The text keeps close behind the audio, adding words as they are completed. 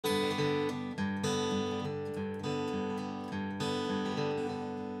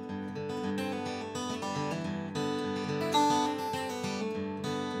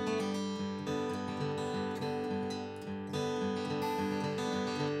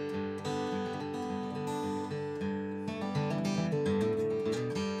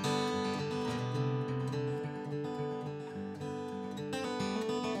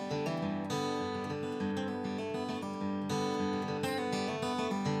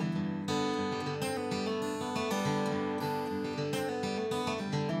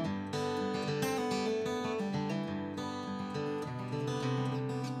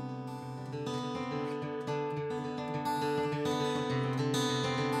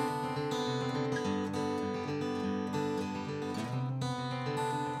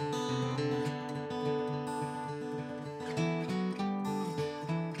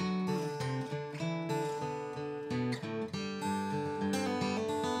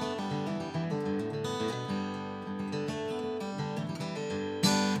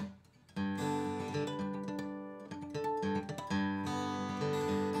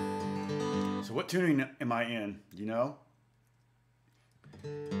So what tuning am I in? You know?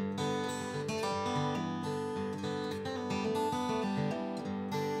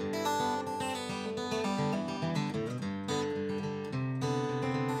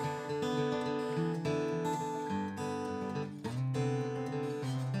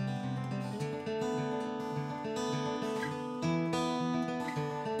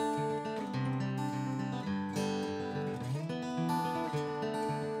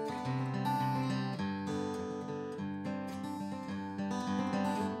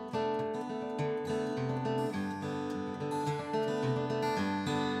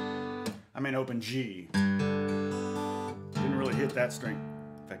 I'm in open G. Didn't really hit that string.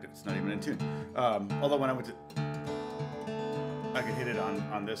 In fact, it's not even in tune. Although when I went to, I could hit it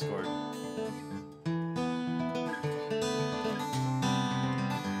on this chord.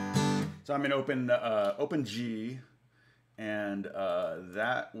 So I'm in open G, and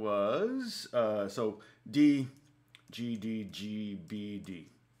that was so D, G, D, G, B,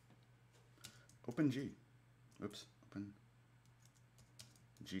 D. Open G. Oops. Open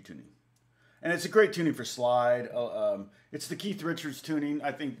G tuning. And it's a great tuning for slide. It's the Keith Richards tuning.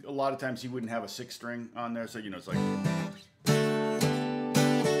 I think a lot of times he wouldn't have a 6 string on there, so you know it's like.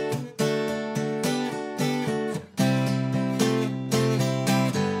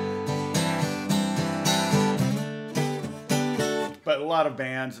 But a lot of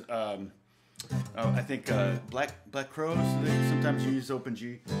bands, I think Black Crowes, they sometimes use open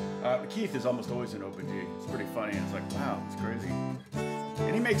G. Keith is almost always in open G. It's pretty funny. It's like, wow, it's crazy.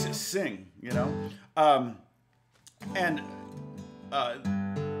 And he makes it sing, you know?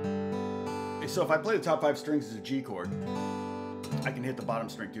 So if I play the top 5 strings as a G chord, I can hit the bottom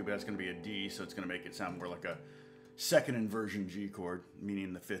string too, but that's going to be a D, so it's going to make it sound more like a second inversion G chord,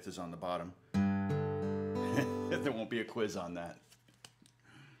 meaning the 5th is on the bottom. There won't be a quiz on that.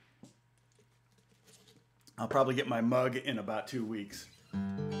 I'll probably get my mug in about 2 weeks.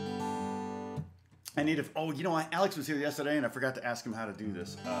 I need to, oh, you know what? Alex was here yesterday and I forgot to ask him how to do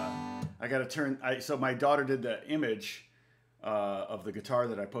this. I got to turn, so my daughter did the image of the guitar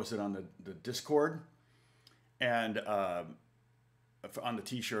that I posted on the Discord and on the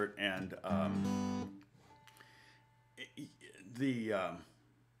t-shirt, and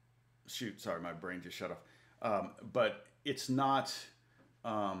shoot, sorry, my brain just shut off. But it's not,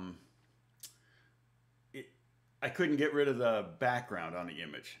 I couldn't get rid of the background on the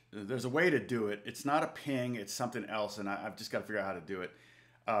image. There's a way to do it. It's not a ping, it's something else, and I've just got to figure out how to do it.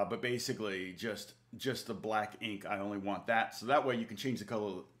 But basically, just the black ink, I only want that. So that way you can change the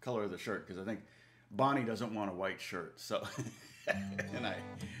color of the shirt, because I think Bonnie doesn't want a white shirt. So, and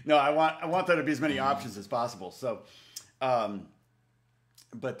I want there to be as many options as possible. So,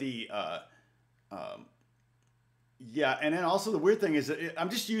 but yeah, and then also the weird thing is that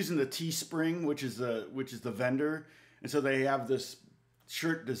I'm just using the Teespring, which is the vendor, and so they have this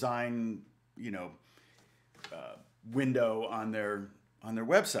shirt design, you know, window on their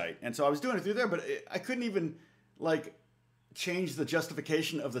website, and so I was doing it through there, but I couldn't even like change the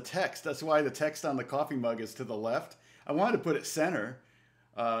justification of the text. That's why the text on the coffee mug is to the left. I wanted to put it center,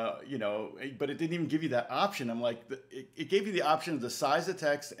 you know, but it didn't even give you that option. I'm like, it gave you the option of the size of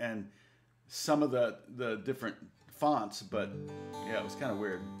text and some of the different fonts, but yeah, it was kind of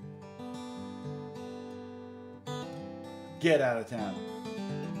weird. Get out of town.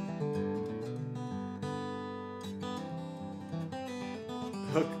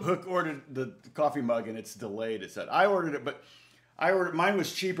 Hook ordered the coffee mug and it's delayed. It said I ordered it, but mine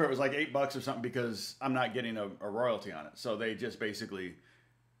was cheaper. It was like $8 or something, because I'm not getting a royalty on it. So they just basically,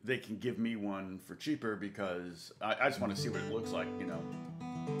 they can give me one for cheaper because I just want to see what it looks like, you know.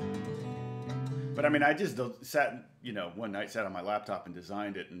 But I mean, I just sat, you know, one night sat on my laptop and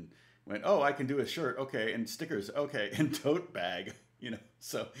designed it and went, oh, I can do a shirt, okay, and stickers, okay, and tote bag, you know.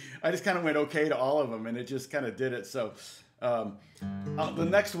 So I just kind of went okay to all of them, and it just kind of did it. So the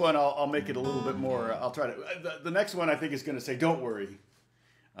next one, I'll make it a little bit more. I'll try to. The next one I think is going to say, don't worry,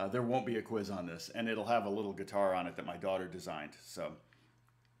 there won't be a quiz on this, and it'll have a little guitar on it that my daughter designed. So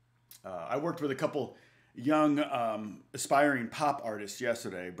I worked with a couple young aspiring pop artists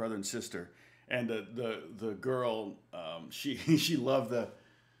yesterday, brother and sister. And the girl, she loved the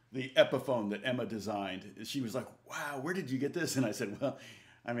Epiphone that Emma designed. She was like, wow, where did you get this? And I said, well,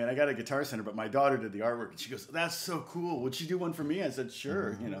 I mean, I got a Guitar Center, but my daughter did the artwork. And she goes, that's so cool. Would you do one for me? I said,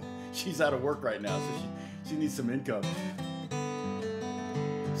 sure. You know, she's out of work right now, so she needs some income.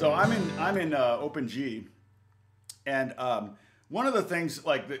 So I'm in open G, and one of the things,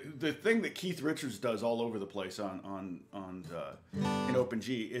 like the thing that Keith Richards does all over the place in open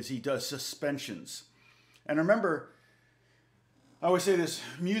G is he does suspensions. And remember, I always say this: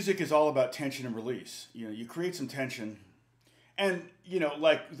 music is all about tension and release. You know, you create some tension, and you know,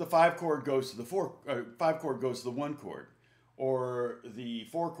 like the 5 chord goes to the 5 chord goes to the 1 chord, or the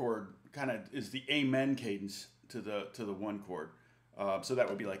 4 chord kind of is the amen cadence to the 1 chord. So that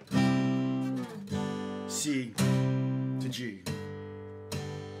would be like C to G,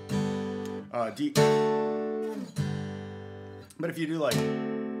 D. But if you do like,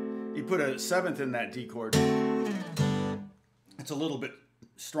 you put a 7th in that D chord, it's a little bit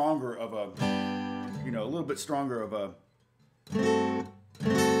stronger of a, you know, a little bit stronger of a,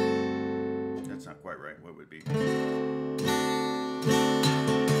 that's not quite right. What would it be?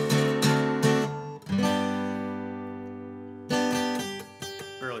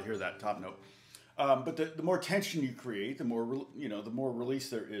 Barely hear that top note. But the more tension you create, the more, you know, the more release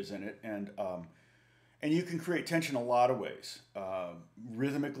there is in it. And you can create tension a lot of ways.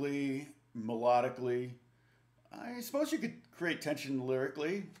 Rhythmically, melodically. I suppose you could create tension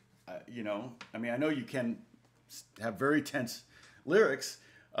lyrically. You know, I mean, I know you can have very tense lyrics,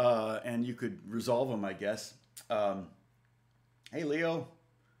 and you could resolve them, I guess. Hey, Leo.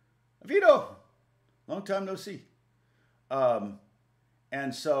 Vito. Long time no see.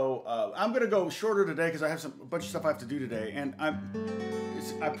 And so I'm going to go shorter today because I have a bunch of stuff I have to do today. And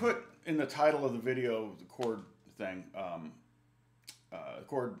I put in the title of the video the chord thing,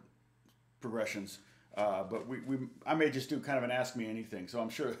 chord progressions. But I may just do kind of an Ask Me Anything. So I'm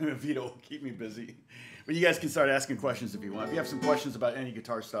sure Vito will keep me busy. But you guys can start asking questions if you want. If you have some questions about any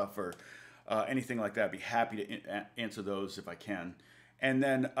guitar stuff or anything like that, I'd be happy to answer those if I can. And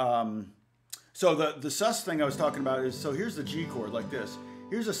then, so the sus thing I was talking about is, so here's the G chord like this.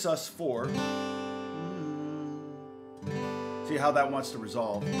 Here's a sus 4. See how that wants to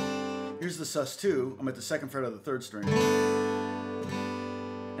resolve. Here's the sus 2. I'm at the 2nd fret of the 3rd string.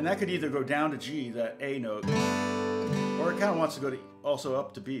 And that could either go down to G, that A note, or it kind of wants to go to also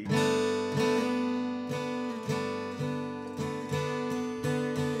up to B.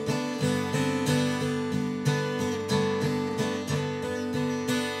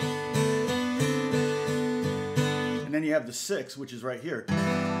 And then you have the 6, which is right here.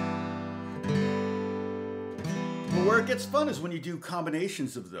 Well, where it gets fun is when you do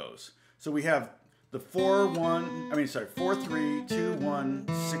combinations of those. So we have the 4, 3, 2, 1,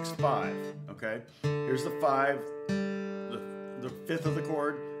 6, 5. Okay, here's the 5, the 5th of the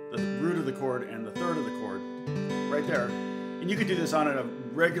chord, the root of the chord, and the 3rd of the chord, right there. And you could do this on a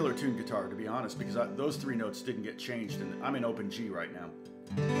regular tuned guitar, to be honest, because those 3 notes didn't get changed, and I'm in open G right now.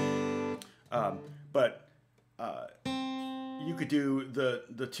 But you could do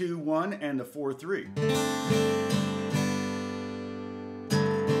the 2, 1, and the 4, 3.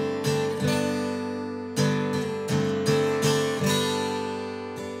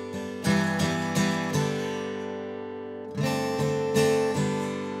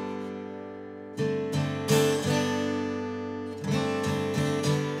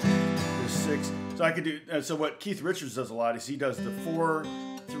 So I could do, so what Keith Richards does a lot is he does the 4,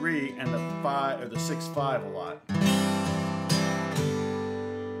 3, and the 5, or the 6, 5 a lot.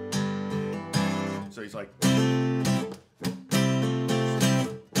 So he's like.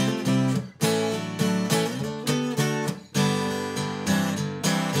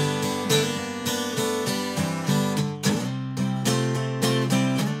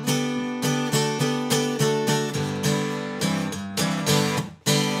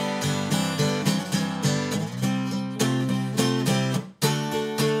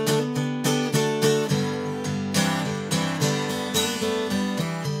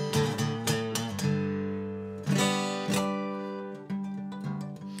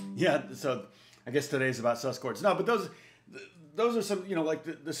 Yeah, so I guess today's about sus chords. No, but those are some, you know, like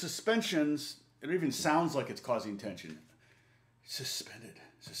the suspensions, it even sounds like it's causing tension. Suspended,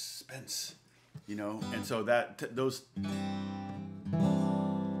 suspense, you know, and so those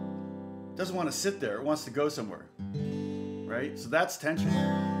doesn't want to sit there, it wants to go somewhere, right? So that's tension.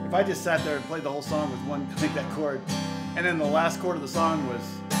 If I just sat there and played the whole song with one, like that chord, and then the last chord of the song was,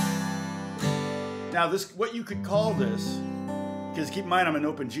 now this, what you could call this, because keep in mind I'm in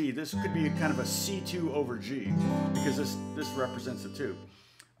open G, this could be a kind of a C2 over G, because this represents the 2.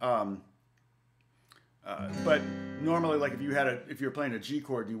 But normally, like if you were playing a G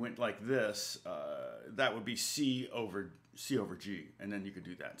chord and you went like this, that would be C over G, and then you could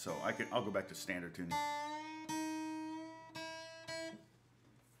do that. So I'll go back to standard tuning.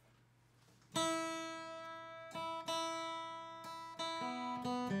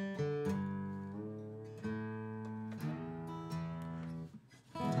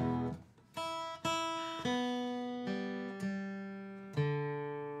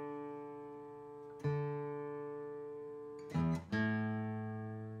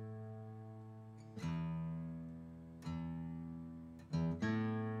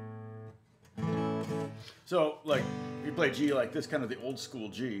 So like if you play G like this, kind of the old school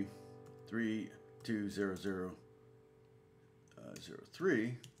G, 3 2 0 0 0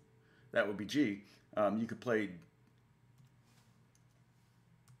 3, that would be G. You could play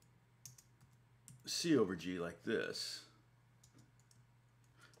C over G like this.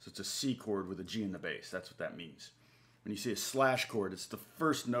 So it's a C chord with a G in the bass. That's what that means. When you see a slash chord, it's the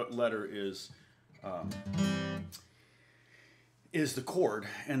first note letter is the chord,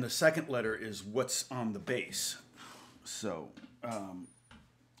 and the second letter is what's on the bass. So,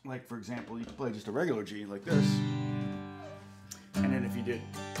 like for example, you could play just a regular G like this, and then if you did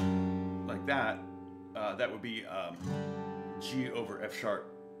like that, that would be G over F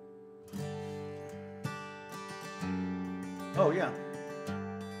sharp. Oh yeah,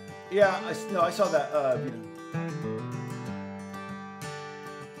 yeah. I saw that.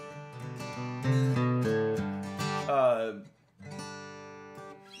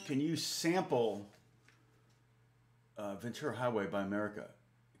 Can you sample Ventura Highway by America?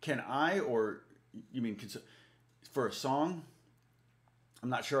 Can I, or you mean for a song? I'm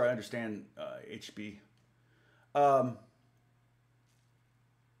not sure I understand HB.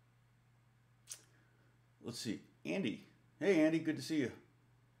 Let's see. Andy. Hey, Andy. Good to see you.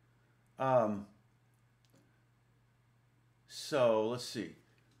 So let's see.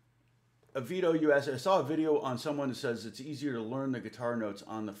 Avito, you asked, I saw a video on someone that says it's easier to learn the guitar notes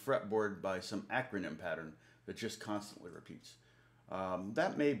on the fretboard by some acronym pattern that just constantly repeats.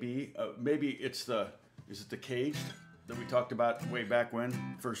 That may be, maybe it's is it the caged that we talked about way back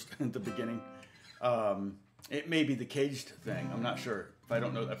when, first at the beginning? It may be the caged thing, I'm not sure. If I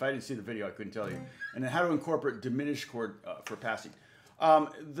don't know, if I didn't see the video, I couldn't tell you. And then how to incorporate diminished chord for passing.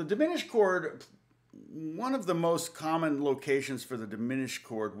 The diminished chord, one of the most common locations for the diminished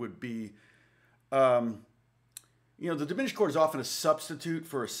chord would be, the diminished chord is often a substitute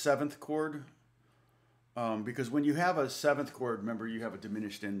for a seventh chord, because when you have a seventh chord, remember you have a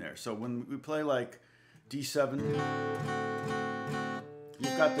diminished in there. So when we play like D7,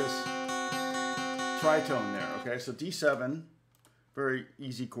 you've got this tritone there, okay? So D7, very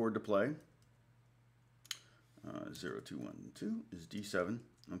easy chord to play. 0, 2, 1, 2 is D7,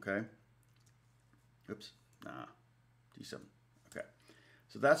 okay? Oops, D7. Okay,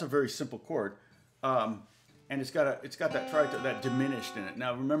 so that's a very simple chord, and it's got that tritone, that diminished in it.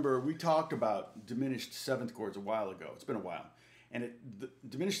 Now remember, we talked about diminished seventh chords a while ago. It's been a while, and the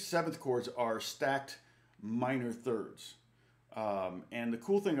diminished seventh chords are stacked minor thirds, and the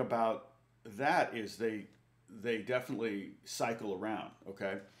cool thing about that is they definitely cycle around.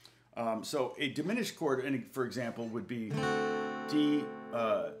 Okay, so a diminished chord, for example, would be D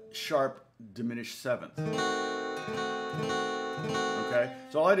sharp diminished seventh. Okay,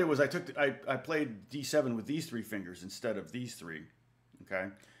 so all I did was I played D7 with these three fingers instead of these three. Okay,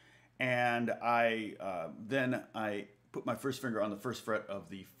 and then I put my first finger on the first fret of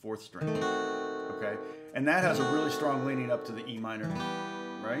the fourth string. Okay, and that has a really strong leaning up to the E minor,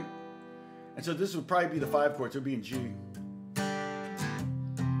 right? And so this would probably be the 5 chord, so it would be in G.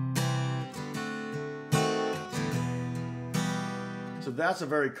 So that's a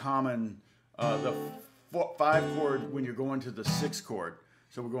very common, the 5 chord when you're going to the 6 chord.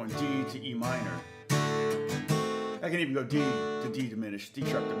 So we're going D to E minor. I can even go D to D diminished, D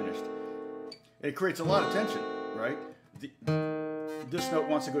sharp diminished. It creates a lot of tension, right? This note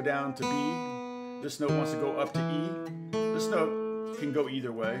wants to go down to B. This note wants to go up to E. This note can go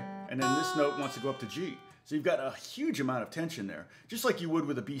either way. And then this note wants to go up to G. So you've got a huge amount of tension there, just like you would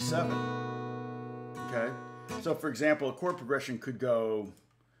with a B7. Okay? So for example, a chord progression could go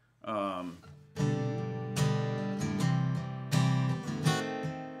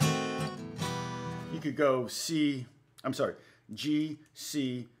you could go G,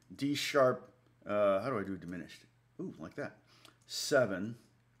 C, D sharp, how do I do diminished? Ooh, like that. 7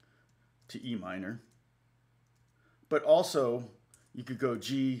 to E minor. But also, you could go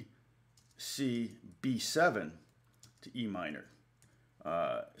G, C, B7 to E minor.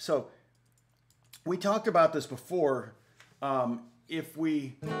 So we talked about this before. If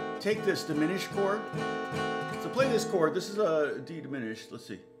we take this diminished chord, so play this chord. This is a D diminished. Let's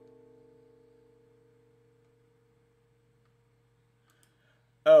see.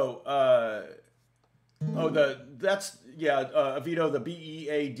 Avito, the B, E,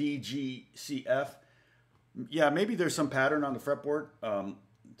 A, D, G, C, F. Yeah, maybe there's some pattern on the fretboard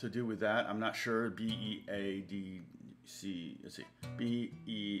to do with that. I'm not sure. B, E, A, D, C, let's see. B,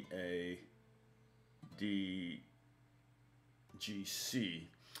 E, A, D, G, C.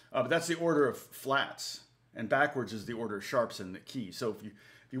 But that's the order of flats, and backwards is the order of sharps in the key. So if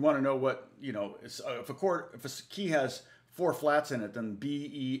you want to know what, if a key has 4 flats in it, then B,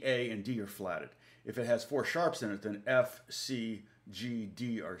 E, A, and D are flatted. if it has 4 sharps in it, then F, C, G,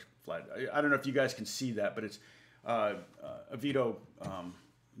 D are flat. I don't know if you guys can see that, but it's a veto.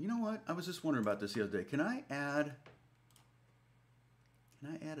 You know what? I was just wondering about this the other day. Can I add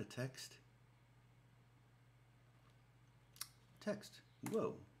a text? Text.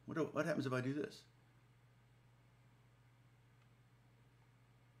 Whoa. What happens if I do this?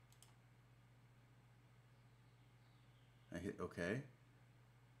 I hit OK.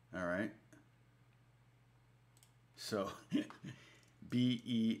 All right. So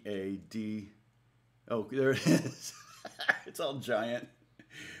B-E-A-D. Oh, there it is. It's all giant.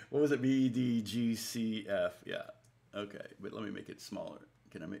 What was it? B-E-D-G-C-F. Yeah. Okay. But let me make it smaller.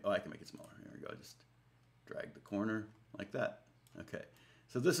 Can I make? Oh, I can make it smaller. There we go. Just drag the corner like that. Okay.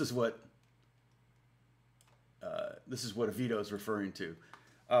 So this is what a veto is referring to.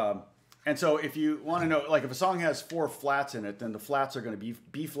 And so if you want to know, like if a song has 4 flats in it, then the flats are going to be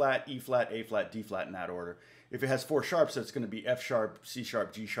B flat, E flat, A flat, D flat in that order. If it has 4 sharps, it's going to be F sharp, C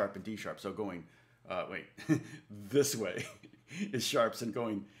sharp, G sharp, and D sharp. So going, this way is sharps and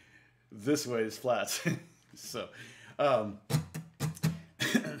going this way is flats. So,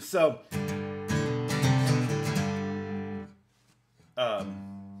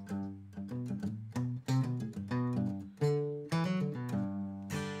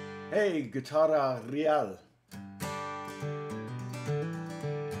 hey, guitarra real.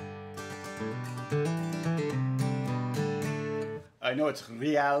 I know it's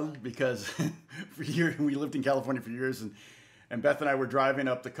real because for years we lived in California for years, and Beth and I were driving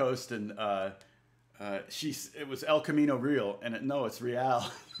up the coast, and it was El Camino Real, and no, it's real,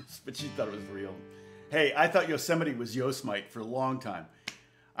 but she thought it was real. Hey, I thought Yosemite was Yosemite for a long time.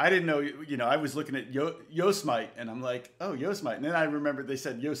 I didn't know, I was looking at Yosemite, and I'm like, oh, Yosemite. And then I remembered they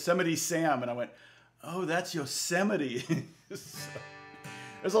said Yosemite Sam, and I went, oh, that's Yosemite. So,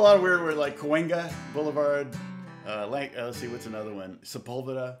 there's a lot of weird words like Cahuenga Boulevard. Let's see, what's another one?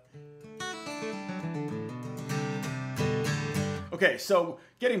 Sepulveda. Okay, so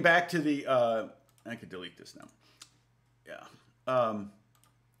getting back to the, I could delete this now. Yeah.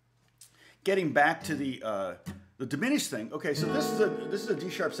 Getting back to the diminished thing. Okay, so this is a D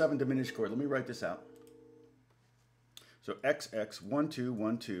sharp 7 diminished chord. Let me write this out. So XX 1 2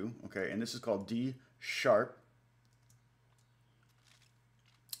 1 2. Okay, and this is called D sharp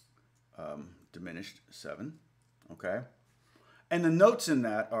diminished 7. Okay, and the notes in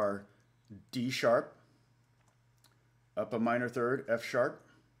that are D sharp, up a minor third, F sharp,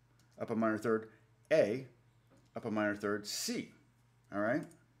 up a minor third, A, up a minor third, C. All right.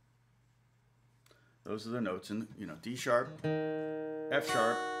 Those are the notes in, D sharp, F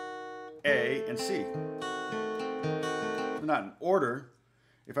sharp, A, and C. They're not in order.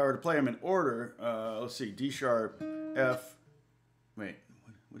 If I were to play them in order, let's see, D sharp, F, wait,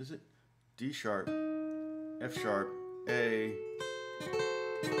 what is it? D sharp, F sharp, A,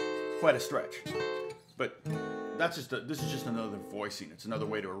 quite a stretch. But this is just another voicing. It's another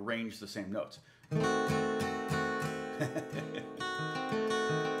way to arrange the same notes.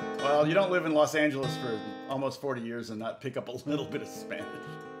 Well, you don't live in Los Angeles for almost 40 years and not pick up a little bit of Spanish.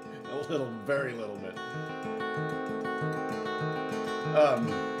 A little, very little bit.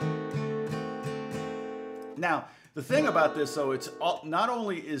 Now, the thing about this, though, it's not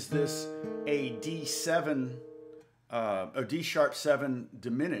only is this a D7, a D sharp 7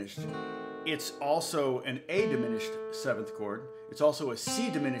 diminished, it's also an A diminished 7th chord. It's also a C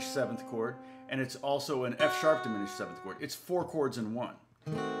diminished 7th chord, and it's also an F sharp diminished 7th chord. It's 4 chords in one.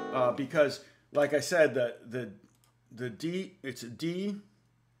 Because, like I said, the D, it's D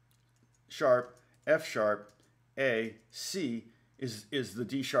sharp, F sharp, A, C is the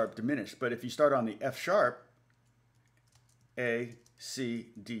D sharp diminished. But if you start on the F sharp, A,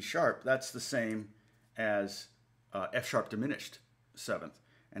 C, D sharp, that's the same as F sharp diminished 7th.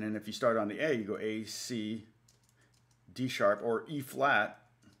 And then if you start on the A, you go A, C, D sharp, or E flat,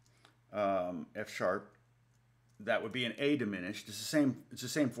 F sharp. That would be an A diminished. It's the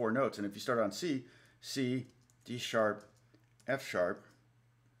same 4 notes. And if you start on C, C, D sharp, F sharp,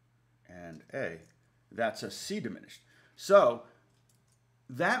 and A, that's a C diminished. So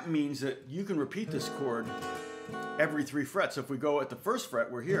that means that you can repeat this chord every 3 frets. So if we go at the 1st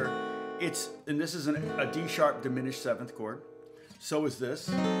fret, we're here. And this is a D sharp diminished 7th chord. So is this.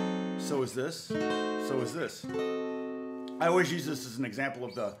 So is this. So is this. I always use this as an example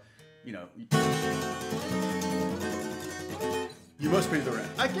of the, you must be the rent.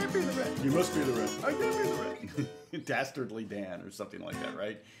 I can't be the rent. You must be the rent. I can't be the rent. Dastardly Dan or something like that,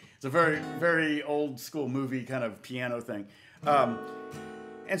 right? It's a very, very old school movie kind of piano thing.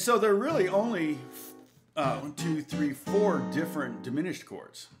 And so there are really only 1, 2, 3, 4 different diminished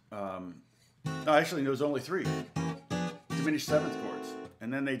chords. No, actually, there's only 3 diminished 7th chords,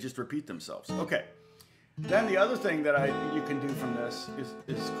 and then they just repeat themselves. Okay. Then the other thing that you can do from this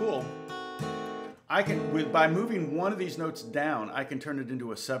is cool. I can, by moving one of these notes down, I can turn it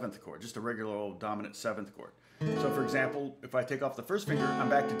into a 7th chord, just a regular old dominant 7th chord. So for example, if I take off the first finger, I'm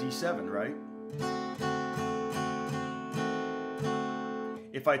back to D7, right?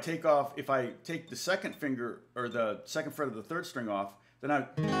 If I take the second finger, or the second fret of the 3rd string off, then I'm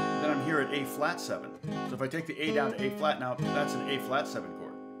here at A flat 7. So if I take the A down to A flat, now that's an A flat 7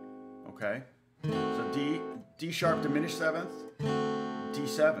 chord. Okay? So D sharp diminished 7th,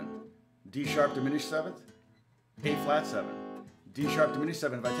 D7. D sharp diminished 7th, A flat 7, D sharp diminished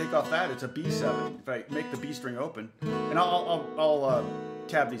 7. If I take off that, it's a B7. If I make the B string open, and I'll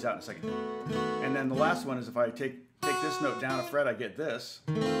tab these out in a second. And then the last one is if I take this note down a fret, I get this,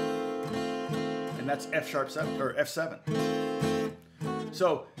 and that's F sharp 7 or F7.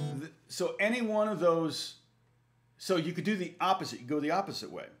 So any one of those, so you could do the opposite. You go the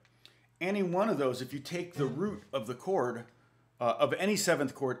opposite way. Any one of those, if you take the root of the chord. Of any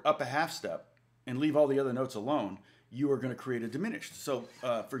 7th chord up a half step and leave all the other notes alone, you are going to create a diminished. So,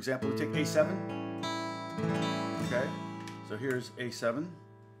 for example, we take A7. Okay, so here's A7,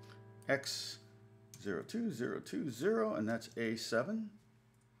 X 0 2 0 2 0, and that's A7.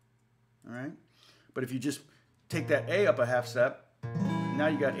 All right, but if you just take that A up a half step, now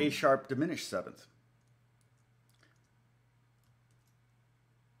you got A sharp diminished 7th.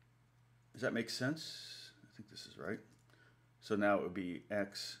 Does that make sense? I think this is right. So now it would be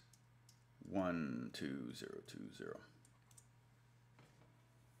X 1 2 0 2 0.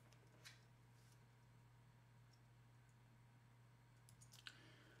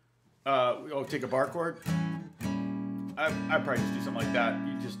 Take a bar chord. I probably just do something like that.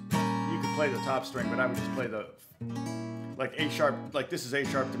 You could play the top string, but I would just play the like A sharp. Like this is A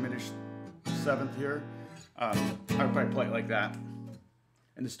sharp diminished 7th here. I would probably play it like that.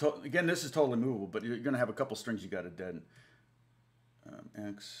 And this again, this is totally movable, but you're going to have a couple strings you got to deaden.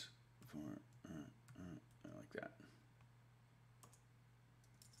 X 4 like that.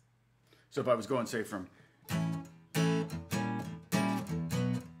 So if I was going, say, from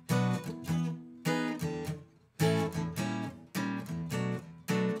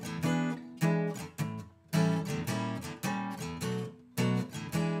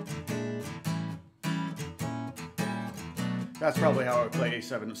that's probably how I would play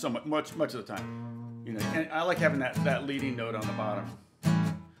A7 so much of the time. You know, and I like having that leading note on the bottom.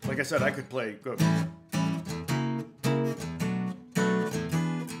 Like I said, I could play go.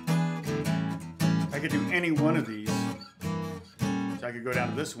 I could do any one of these. So I could go down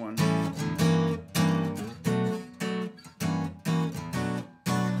to this one.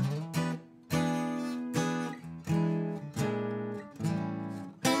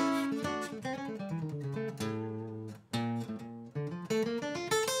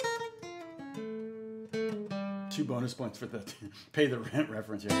 Two bonus points for the pay the rent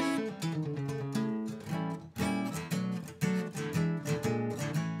reference here.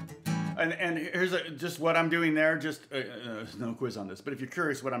 And here's just what I'm doing there. Just no quiz on this, but if you're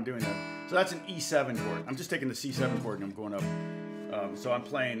curious what I'm doing there, so that's an E7 chord. I'm just taking the C7 chord and I'm going up. So I'm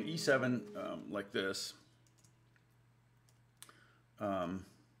playing E7 like this.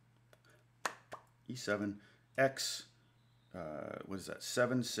 E7 X. What is that?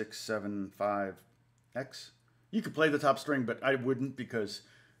 7 6 7 5 X. You could play the top string, but I wouldn't because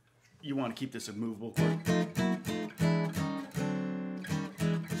you want to keep this a movable chord.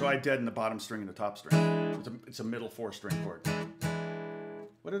 So I deaden the bottom string and the top string. It's a middle 4-string chord.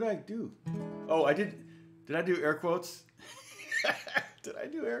 What did I do? Oh, I did. Did I do air quotes? Did I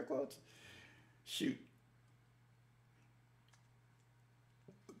do air quotes? Shoot.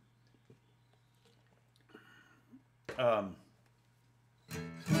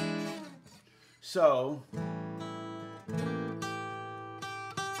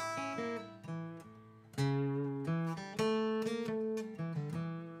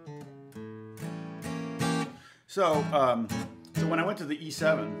 So when I went to the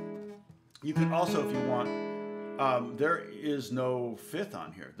E7, you can also, if you want, there is no fifth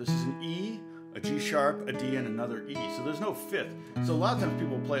on here. This is an E, a G sharp, a D, and another E. So there's no fifth. So a lot of times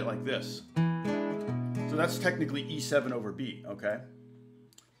people play it like this. So that's technically E7 over B, okay?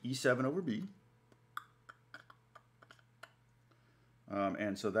 E7 over B.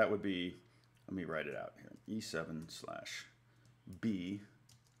 And so that would be, let me write it out here. E7 slash B,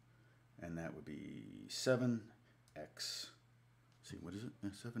 and that would be 7X. Let's see, what is it?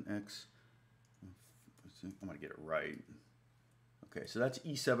 7X. I'm going to get it right. Okay, so that's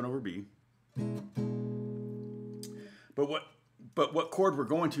E7 over B. But what chord we're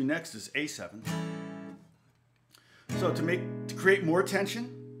going to next is A7. So to create more tension,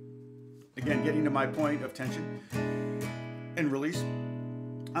 again, getting to my point of tension and release,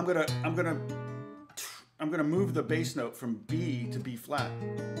 I'm gonna move the bass note from B to B flat.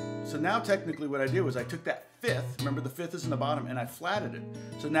 So now technically what I did was I took that fifth, remember the fifth is in the bottom, and I flatted it.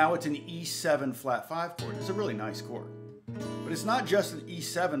 So now it's an E7 flat 5 chord. It's a really nice chord. But it's not just an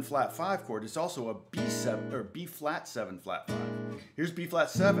E7 flat 5 chord, it's also a B7 or B flat 7 flat 5. Here's B flat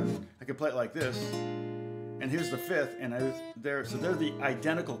 7. I can play it like this. And here's the fifth, and so they're the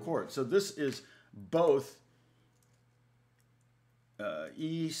identical chords. So this is both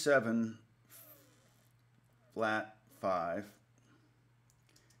E7 flat 5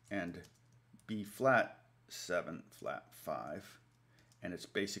 and B flat 7 flat 5, and it's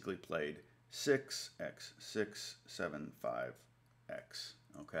basically played 6x 6 7 5x.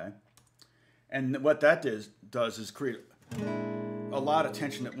 Okay, and what that does is create a lot of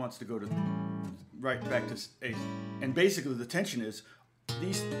tension that wants to go to right back to A, and basically the tension is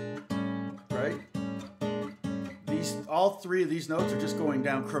these, right? All three of these notes are just going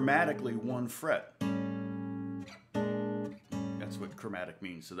down chromatically one fret. That's what chromatic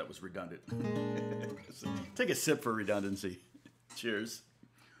means, so that was redundant. Take a sip for redundancy. Cheers.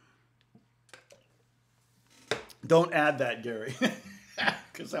 Don't add that, Gary,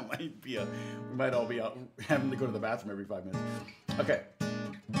 because that might be we might all be out having to go to the bathroom every 5 minutes. Okay.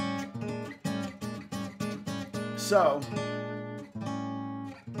 So,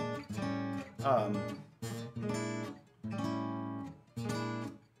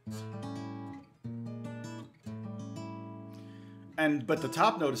 but the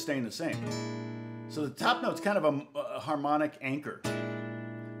top note is staying the same. So the top note's kind of a harmonic anchor.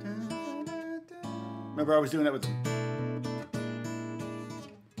 Remember I was doing that with...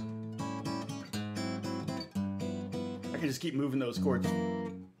 I can just keep moving those chords.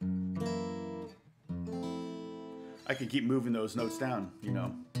 I can keep moving those notes down, you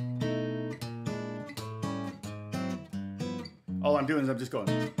know. All I'm doing is I'm just going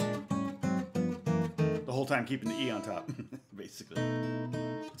the whole time, keeping the E on top, basically.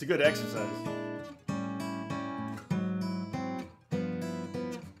 It's a good exercise.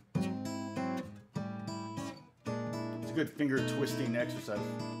 It's a good finger twisting exercise.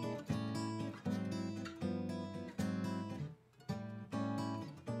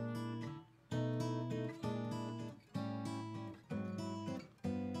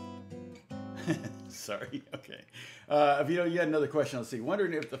 Sorry. Okay. Vito, you had another question. Let's see.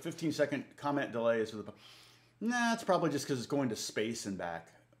 Wondering if the 15-second comment delay is for the... Nah, it's probably just because it's going to space and back.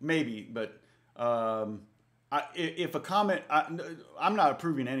 Maybe, but if a comment... I'm not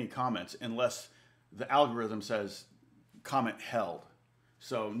approving any comments unless the algorithm says comment held.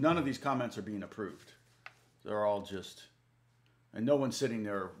 So none of these comments are being approved. They're all just... And no one's sitting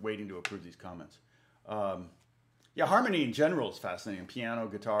there waiting to approve these comments. Yeah, harmony in general is fascinating. Piano,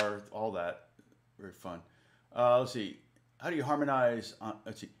 guitar, all that. Very fun. Let's see. How do you harmonize on...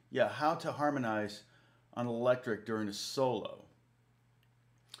 Let's see. Yeah, how to harmonize on electric during a solo.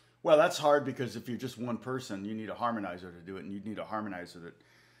 Well, that's hard because if you're just one person, you need a harmonizer to do it, and you need a harmonizer that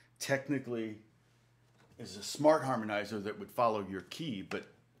technically is a smart harmonizer that would follow your key. But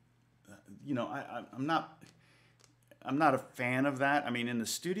you know, I'm not a fan of that. I mean, in the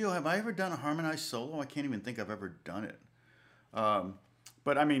studio, have I ever done a harmonized solo? I can't even think I've ever done it.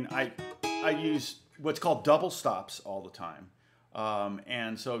 But I mean, I use what's called double stops all the time.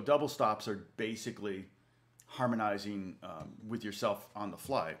 And so double stops are basically harmonizing with yourself on the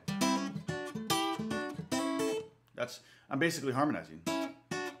fly. I'm basically harmonizing.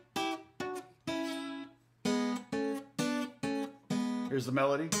 Here's the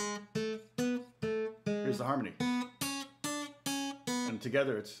melody. Here's the harmony. And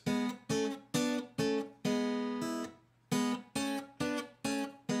together it's...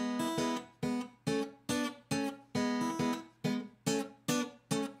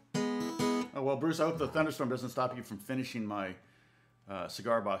 Oh, well, Bruce, I hope the thunderstorm doesn't stop you from finishing my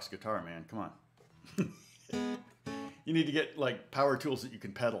cigar box guitar, man. Come on. You need to get, like, power tools that you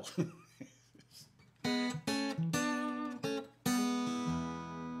can pedal.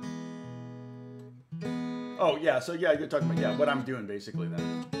 Oh, yeah, so yeah, you're talking about, yeah, what I'm doing basically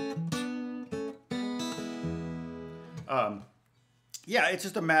then. Yeah, it's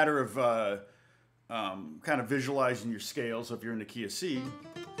just a matter of kind of visualizing your scale. So if you're in the key of C,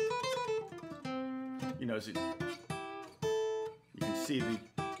 you know, you can see the,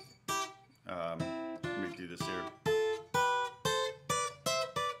 let me do this here.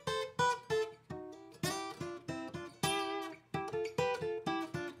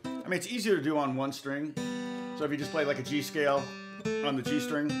 I mean, it's easier to do on one string. So if you just play like a G scale, on the G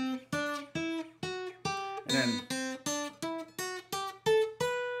string, and then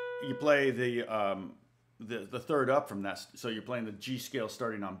you play the third up from that. So you're playing the G scale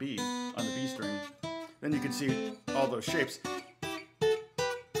starting on B, on the B string. Then you can see all those shapes.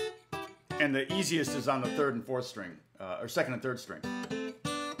 And the easiest is on the third and fourth string, or second and third string.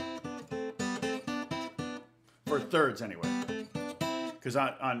 For thirds anyway. Because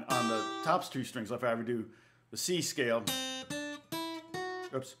on the top two strings, if I ever do the C scale,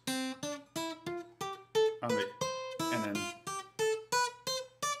 oops, and then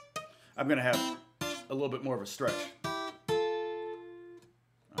I'm gonna have a little bit more of a stretch.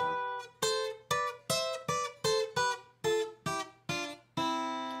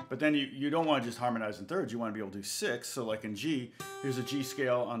 But then you don't want to just harmonize in thirds. You want to be able to do six. So like in G, here's a G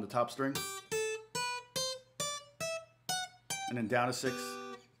scale on the top string. And then down to six.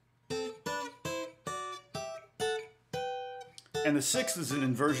 And the sixth is an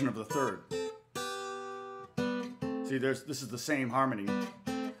inversion of the third. See, this is the same harmony,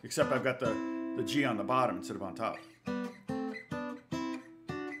 except I've got the G on the bottom instead of on top.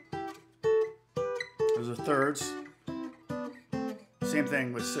 Those are thirds. Same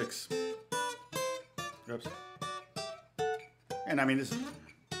thing with six. Oops. And I mean,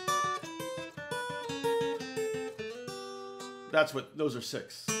 those are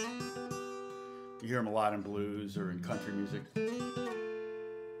six. You hear them a lot in blues or in country music.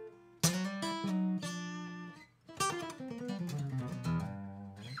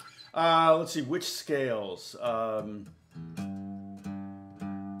 Let's see, which scales?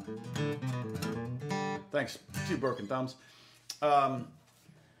 Thanks, 2 broken thumbs.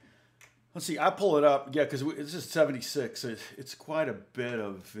 Let's see, I pull it up. Yeah, because this is 76. It's quite a bit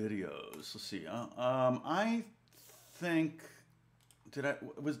of videos. Let's see. I think, did I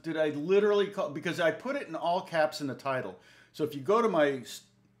literally call, because I put it in all caps in the title. So if you go to my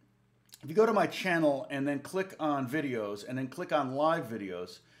channel and then click on videos and then click on live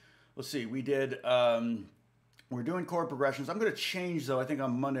videos, let's see, we did, we're doing chord progressions. I'm going to change though. I think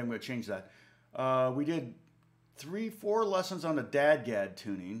on Monday I'm going to change that. We did 3-4 lessons on the dadgad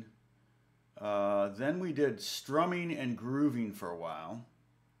tuning. Then we did strumming and grooving for a while.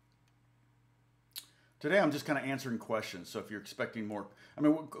 Today I'm just kind of answering questions, so if you're expecting more, I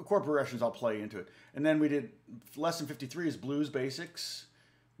mean, chord progressions I'll play into it. And then we did lesson 53 is blues basics.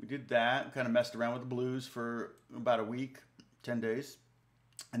 We did that, kind of messed around with the blues for about a week, 10 days.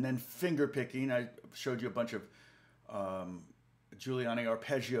 And then finger picking, I showed you a bunch of Giuliani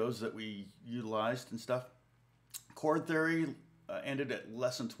arpeggios that we utilized and stuff. Chord theory ended at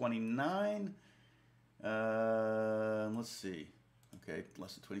lesson 29. Let's see. Okay,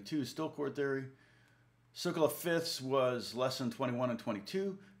 lesson 22 is still chord theory. Circle of fifths was lesson 21 and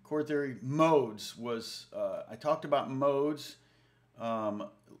 22. Chord theory. Modes was, I talked about modes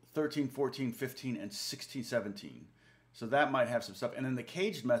 13, 14, 15, and 16, 17. So that might have some stuff. And then the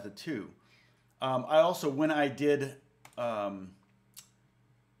caged method too. I also, when I did, you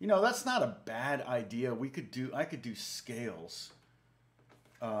know, that's not a bad idea. I could do scales.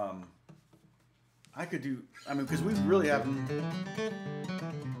 I mean, because we really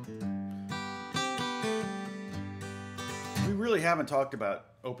haven't, talked about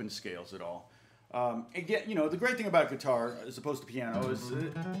open scales at all. Again, you know, the great thing about guitar, as opposed to piano, is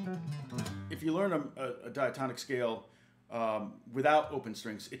if you learn a diatonic scale without open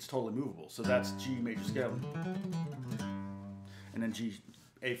strings, it's totally movable. So that's G major scale, and then G,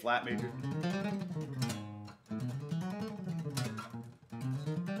 A flat major.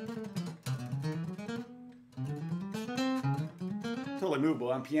 Totally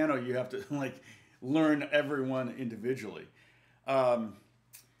movable. On piano, you have to like learn everyone individually.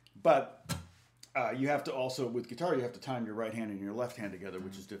 But you have to also, with guitar, you have to time your right hand and your left hand together,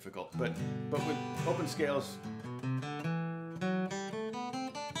 which is difficult. But with open scales,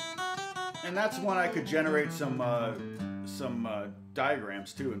 and that's one I could generate some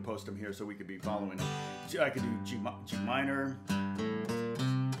diagrams too and post them here so we could be following them. I could do G minor. I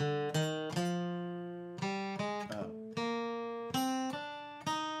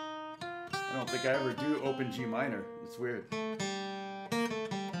don't think I ever do open G minor. It's weird.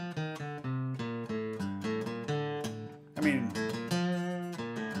 I mean,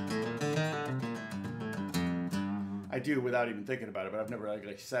 I do without even thinking about it, but I've never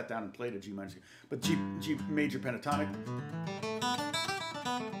like sat down and played a G minor. But G major pentatonic,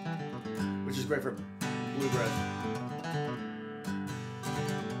 which is great for bluegrass.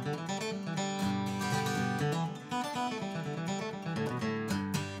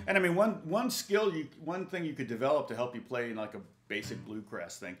 And I mean, one thing you could develop to help you play in like a basic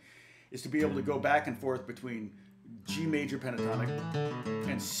bluegrass thing is to be able to go back and forth between G major pentatonic,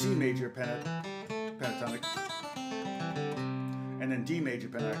 and C major pentatonic, and then D major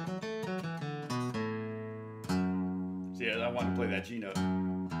pentatonic. So yeah, I wanted to play that G note.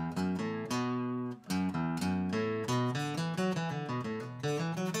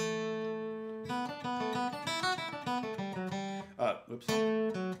 Oops.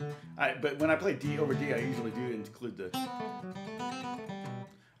 But when I play D over D, I usually do include the. I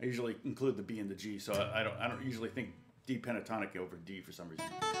usually include the B and the G, so I don't usually think D pentatonic over D for some reason.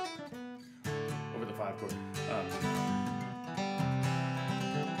 Over the 5 chord.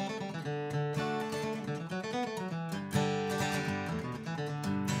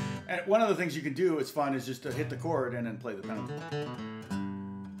 And one of the things you can do, it's fun, is just to hit the chord and then play the pentatonic.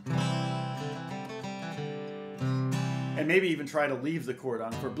 And maybe even try to leave the chord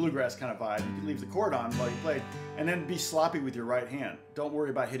on for a bluegrass kind of vibe. You can leave the chord on while you play, and then be sloppy with your right hand. Don't worry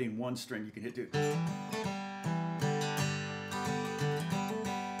about hitting one string. You can hit two.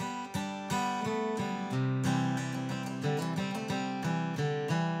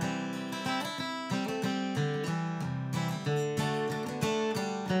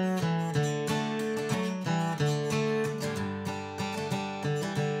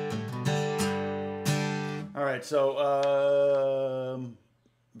 All right, so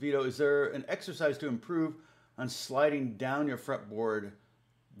Vito, is there an exercise to improve on sliding down your fretboard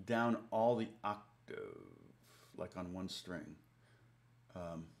down all the octave, like on one string?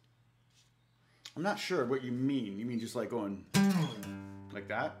 I'm not sure what you mean. You mean just like going like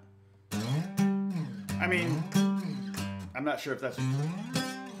that? I mean, I'm not sure if that's...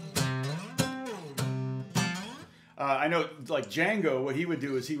 I know, like Django, what he would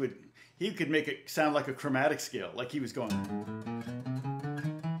do is he could make it sound like a chromatic scale, like he was going.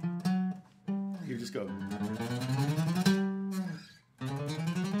 He would just go.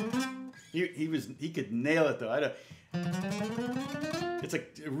 He could nail it though. It's a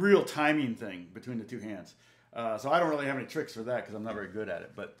real timing thing between the two hands. So I don't really have any tricks for that because I'm not very good at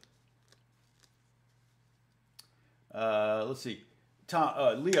it. But let's see.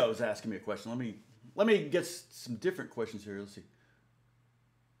 Leo is asking me a question. Let me get some different questions here. Let's see.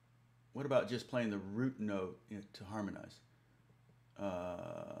 What about just playing the root note to harmonize? I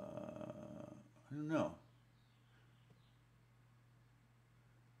don't know.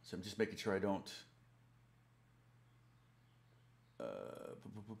 So I'm just making sure I don't.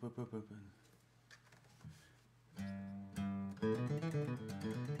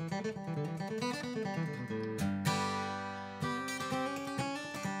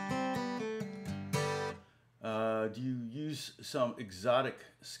 Do you use some exotic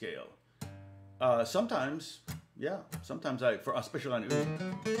scale? Sometimes, yeah. Sometimes especially on oud.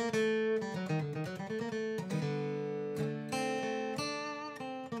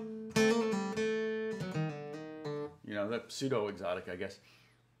 You know, that pseudo exotic, I guess.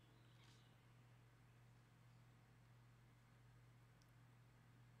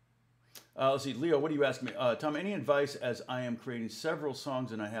 Let's see, Leo, what are you asking me? Tom, any advice, as I am creating several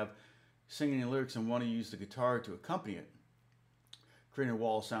songs and I have singing and lyrics and want to use the guitar to accompany it, creating a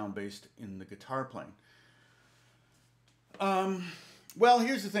wall sound based in the guitar playing? Well,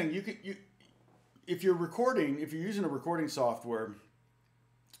 here's the thing. If you're using a recording software,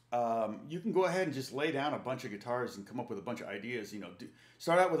 you can go ahead and just lay down a bunch of guitars and come up with a bunch of ideas. You know,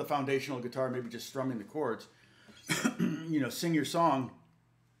 start out with a foundational guitar, maybe just strumming the chords. You know, sing your song,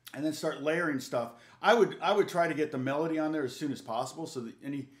 and then start layering stuff. I would try to get the melody on there as soon as possible, so that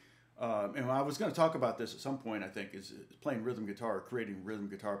and I was going to talk about this at some point. I think is playing rhythm guitar, or creating rhythm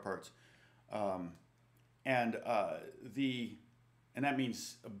guitar parts, and that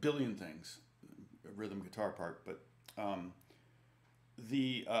means a billion things, a rhythm guitar part, but.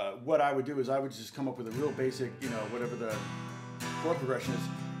 What I would do is I would just come up with a real basic, you know, whatever the chord progression is,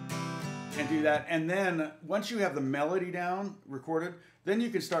 and do that. And then once you have the melody down, recorded, then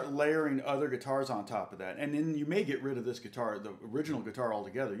you can start layering other guitars on top of that. And then you may get rid of this guitar, the original guitar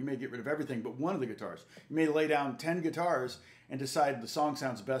altogether. You may get rid of everything but one of the guitars. You may lay down 10 guitars and decide the song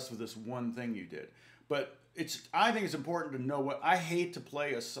sounds best with this one thing you did. But I think it's important to know what, I hate to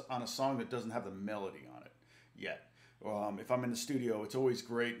play on a song that doesn't have the melody on it yet. If I'm in the studio, it's always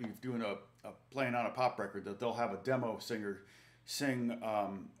great if doing playing on a pop record that they'll have a demo singer sing,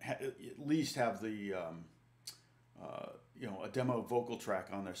 at least have the you know, a demo vocal track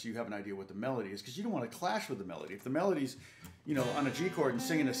on there, so you have an idea what the melody is, because you don't want to clash with the melody. If the melody's, you know, on a G chord and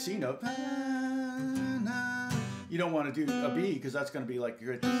singing a C note, you don't want to do a B, because that's going to be like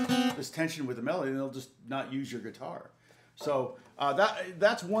you're at this tension with the melody, and they'll just not use your guitar. So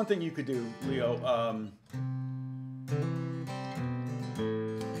that's one thing you could do, Leo.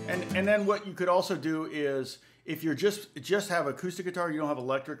 And then what you could also do is, if you're just have acoustic guitar, you don't have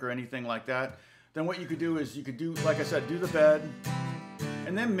electric or anything like that, then what you could do is you could do, like I said, do the bed,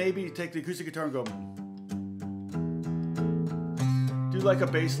 and then maybe take the acoustic guitar and go do like a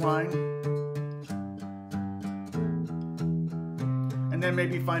bass line, and then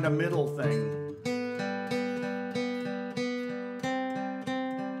maybe find a middle thing.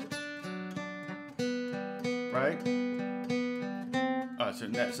 Right?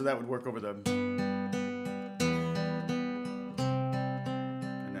 So that would work over the, and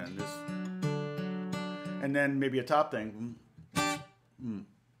then this, and then maybe a top thing.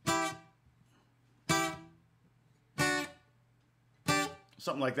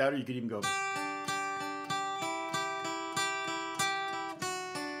 Something like that, or you could even go.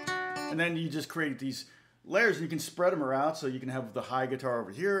 And then you just create these layers, and you can spread them around, so you can have the high guitar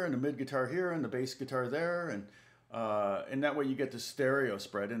over here, and the mid guitar here, and the bass guitar there, and that way you get the stereo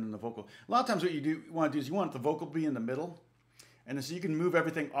spread in the vocal. A lot of times what you want to do is you want the vocal to be in the middle, and so you can move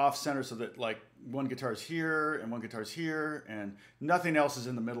everything off center so that like one guitar is here and one guitar is here, and nothing else is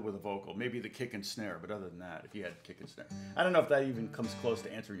in the middle with a vocal. Maybe the kick and snare, but other than that, if you had kick and snare. I don't know if that even comes close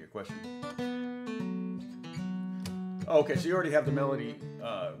to answering your question. Okay, so you already have the melody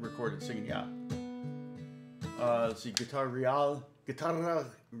recorded singing, yeah. Let's see, guitarra real.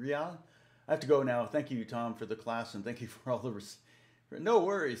 I have to go now. Thank you, Tom, for the class, and thank you for all the... No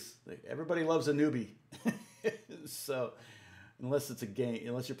worries. Everybody loves a newbie. So, unless it's a game,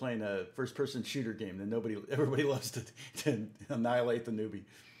 unless you're playing a first-person shooter game, then everybody loves to annihilate the newbie.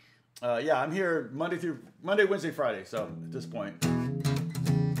 Yeah, I'm here Monday, Wednesday, Friday, so at this point.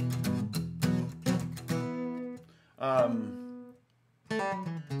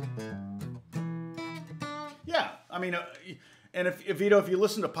 Yeah, I mean, and if you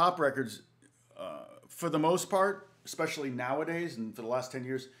listen to pop records, for the most part, especially nowadays and for the last 10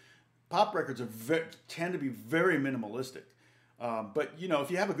 years, pop records tend to be very minimalistic. But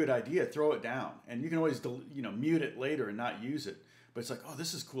if you have a good idea, throw it down, and you can always mute it later and not use it. But it's like, oh,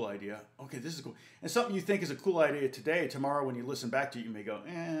 this is a cool idea. Okay, this is cool. And something you think is a cool idea today, tomorrow when you listen back to it, you may go,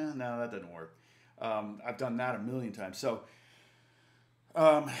 no, that doesn't work. I've done that a million times. So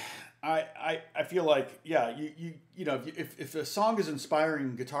I feel like, yeah, if a song is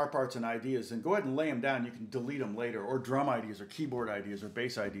inspiring guitar parts and ideas, then go ahead and lay them down. You can delete them later, or drum ideas, or keyboard ideas, or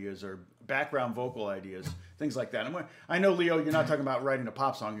bass ideas, or background vocal ideas, things like that. I know, Leo, you're not talking about writing a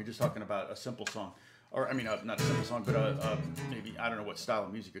pop song. You're just talking about a simple song. Or, I mean, not a simple song, but maybe, I don't know what style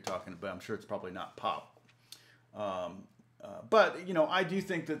of music you're talking about. I'm sure it's probably not pop. But, I do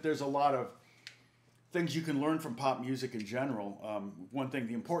think that there's a lot of things you can learn from pop music in general. One thing,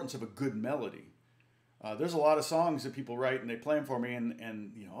 the importance of a good melody. There's a lot of songs that people write and they play them for me,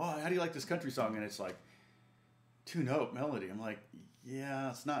 and oh, how do you like this country song? And it's like 2-note melody. I'm like, yeah,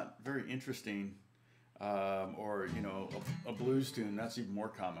 it's not very interesting. Or a blues tune. That's even more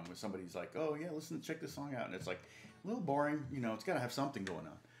common when somebody's like, oh yeah, check this song out, and it's like a little boring. It's got to have something going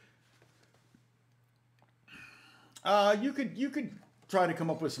on. You could try to come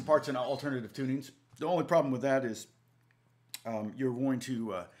up with some parts in alternative tunings. The only problem with that is you're going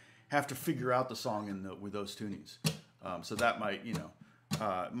to have to figure out the song with those tunings. So that might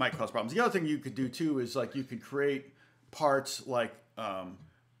might cause problems. The other thing you could do too is like you could create parts like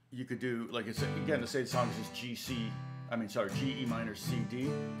you could do, like I said, again, to say the song is just G, E minor, C, D.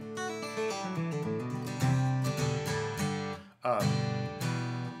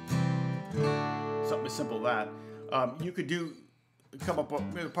 Something as simple as that. You could come up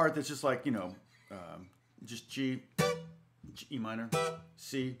with a part that's just like, just G, E minor,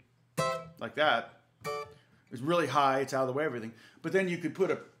 C, like that. It's really high, it's out of the way of everything. But then you could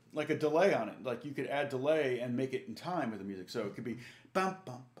put a delay on it. Like you could add delay and make it in time with the music. So it could be bum,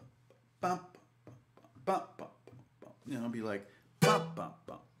 bum, bum, bum, bum, bum. It'd be like bum, bum,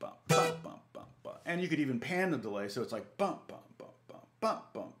 bum, bum, bum, bum, bum, bum. And you could even pan the delay, so it's like bum, bum, bum, bum, bum,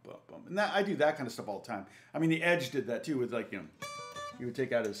 bum, bum, bum. And I do that kind of stuff all the time. I mean, the Edge did that too with like, he would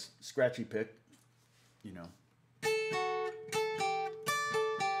take out his scratchy pick,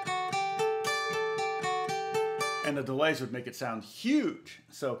 and the delays would make it sound huge.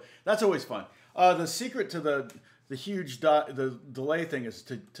 So that's always fun. The secret to the huge the delay thing is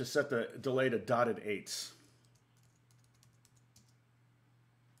to set the delay to dotted eighths.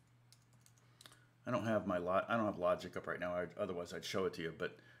 I don't have Logic up right now. Otherwise, I'd show it to you.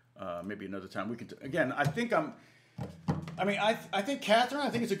 But maybe another time we could. Again, I think Catherine, I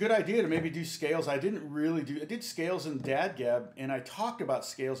think it's a good idea to maybe do scales. I did scales in DADGAB, and I talked about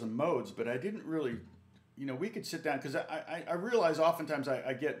scales and modes, but I didn't really. We could sit down, because I realize oftentimes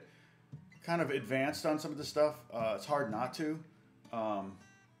I get kind of advanced on some of this stuff. It's hard not to.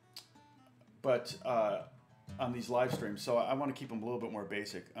 But on these live streams, so I want to keep them a little bit more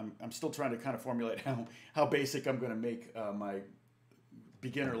basic. I'm still trying to kind of formulate how basic I'm going to make my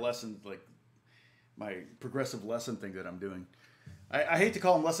beginner lesson, like my progressive lesson thing that I'm doing. I hate to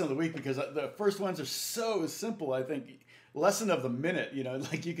call them lesson of the week because the first ones are so simple. I think lesson of the minute, you know,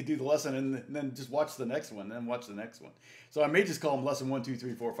 like you could do the lesson and then just watch the next one, then watch the next one. So I may just call them lesson 1, 2,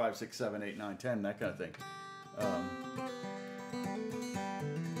 3, 4, 5, 6, 7, 8, 9, 10, that kind of thing.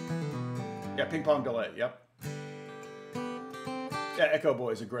 Yeah, ping pong delay. Yep. Yeah, Echo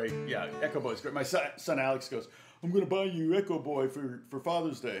Boy's a great. Yeah, Echo Boy's great. My son Alex goes, "I'm gonna buy you Echo Boy for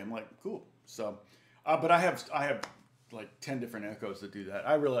Father's Day." I'm like, cool. So, but I have like 10 different Echoes that do that.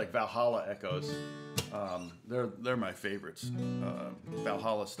 I really like Valhalla Echoes. They're my favorites.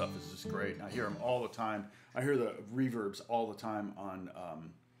 Valhalla stuff is just great. I hear them all the time. I hear the reverbs all the time on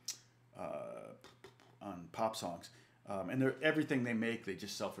pop songs. And everything they make, they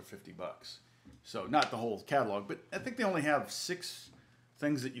just sell for $50. So not the whole catalog, but I think they only have 6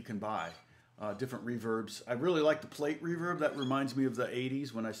 things that you can buy. Different reverbs. I really like the plate reverb. That reminds me of the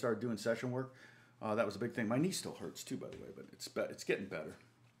 80s when I started doing session work. That was a big thing. My knee still hurts too, by the way, but it's getting better.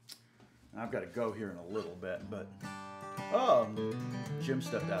 And I've got to go here in a little bit, but Jim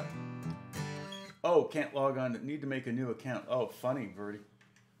stepped out. Oh, can't log on. Need to make a new account. Oh, funny, Verdi.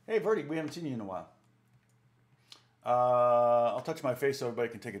 Hey, Verdi, we haven't seen you in a while. I'll touch my face so everybody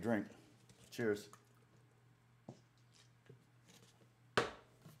can take a drink. Cheers.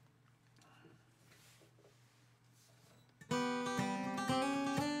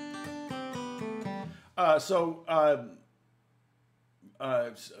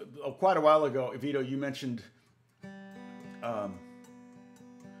 Quite a while ago, Vito, you mentioned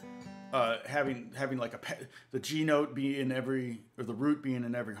having like the G note be in every, or the root being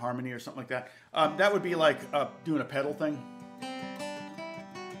in every harmony or something like that. That would be like doing a pedal thing.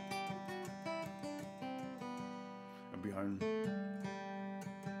 Behind.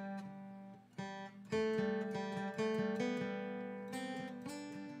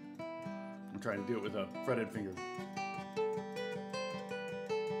 I'm trying to do it with a fretted finger.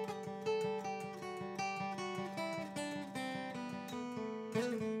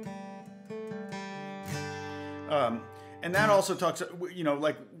 And that also talks, you know,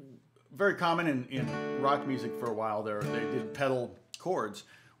 like very common in rock music for a while there, they did pedal chords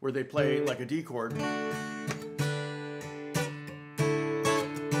where they play like a D chord.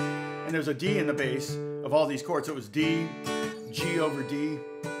 And there's a D in the bass of all these chords. So it was D, G over D,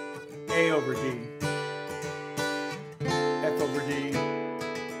 A over D, F over D. You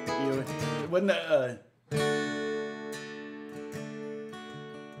know, it wasn't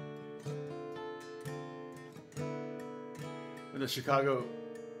the Chicago.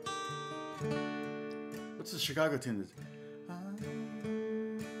 What's the Chicago tune?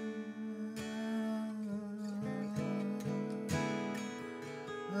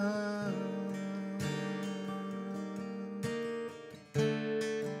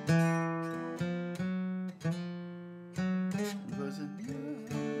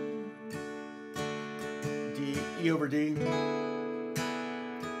 D, E over D,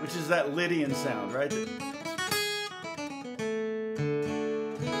 which is that Lydian sound, right?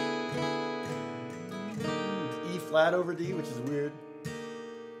 Flat over D, which is weird.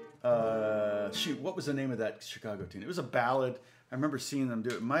 Shoot, what was the name of that Chicago tune? It was a ballad. I remember seeing them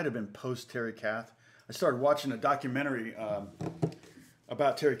do it. It might have been post Terry Kath. I started watching a documentary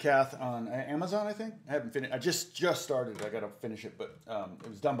about Terry Kath on Amazon, I think. I haven't finished. I just started. I got to finish it, but it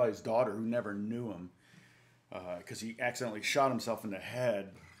was done by his daughter, who never knew him because he accidentally shot himself in the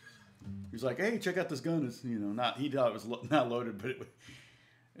head. He was like, "Hey, check out this gun." It's, you know, not, he thought it was not loaded, but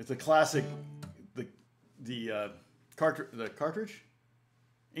it's a classic. The cartridge,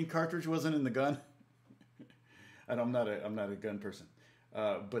 ink cartridge wasn't in the gun. And I'm not a gun person,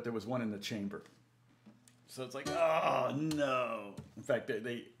 but there was one in the chamber. So it's like, oh no! In fact,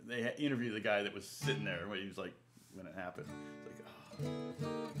 they interviewed the guy that was sitting there when he was like, when it happened. It's like, oh.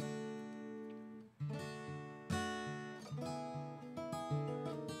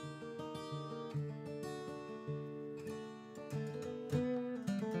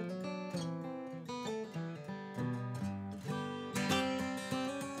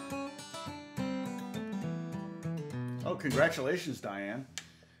 Oh, congratulations, Diane.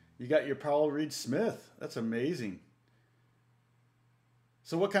 You got your Paul Reed Smith. That's amazing.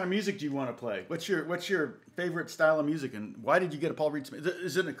 So what kind of music do you want to play? What's your favorite style of music, and why did you get a Paul Reed Smith?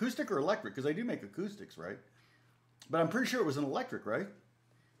 Is it an acoustic or electric? Because they do make acoustics, right? But I'm pretty sure it was an electric, right?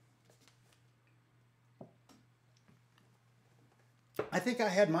 I think I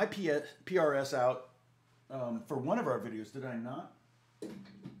had my PRS out for one of our videos. Did I not?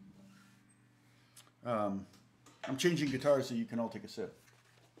 I'm changing guitars so you can all take a sip.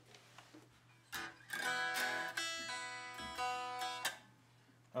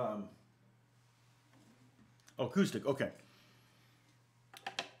 Acoustic, okay.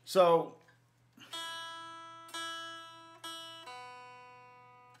 So,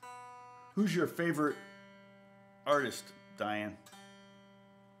 who's your favorite artist, Diane?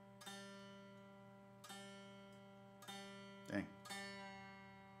 Dang.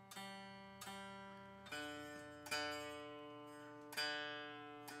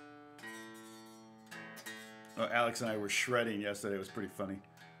 Oh, Alex and I were shredding yesterday. It was pretty funny.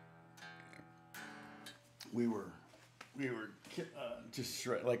 We were just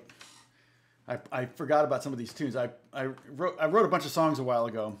shred, like I forgot about some of these tunes. I wrote a bunch of songs a while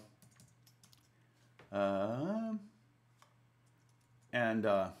ago. And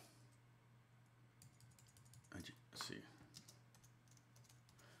let's see,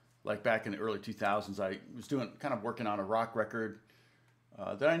 like back in the early 2000s, I was kind of working on a rock record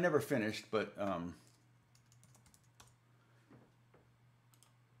that I never finished, but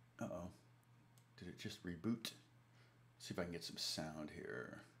uh-oh, did it just reboot? Let's see if I can get some sound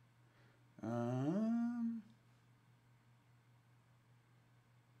here. Bum,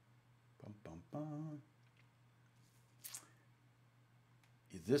 bum, bum.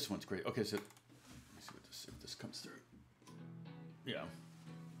 This one's great. Okay, so let me see if this comes through. Yeah.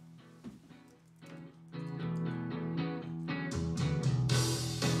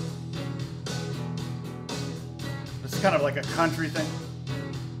 It's kind of like a country thing.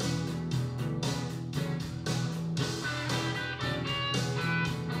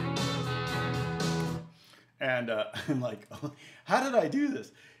 And I'm like, oh, how did I do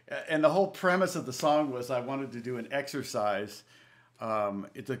this? And the whole premise of the song was I wanted to do an exercise.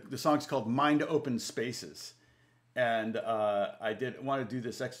 The song's called Mind Open Spaces. And I want to do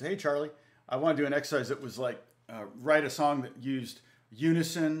this exercise. Hey, Charlie, I want to do an exercise that was like, write a song that used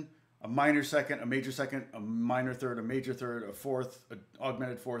unison, a minor second, a major second, a minor third, a major third, a fourth, an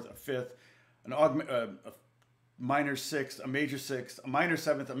augmented fourth, a fifth, a minor sixth, a major sixth, a minor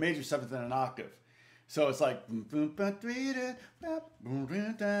seventh, a major seventh, and an octave. So it's like, it's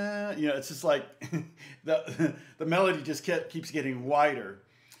just like the melody just keeps getting wider.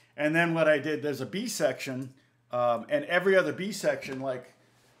 And then what I did, there's a B section, and every other B section, like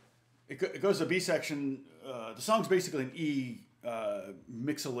it goes to B section. The song's basically an E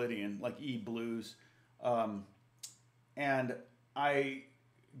mixolydian, like E blues. And I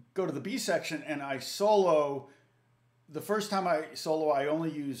go to the B section and I solo. The first time I solo, I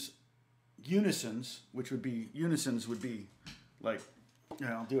only use unisons, which would be like,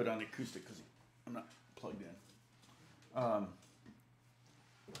 I'll do it on the acoustic because I'm not plugged in.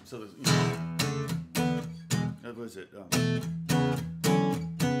 So there's, that was it.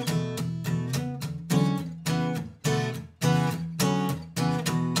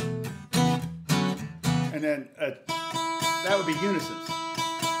 And then that would be unisons.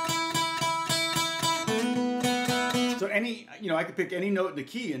 So I could pick any note in the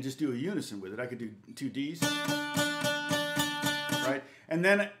key and just do a unison with it. I could do 2 Ds, right? And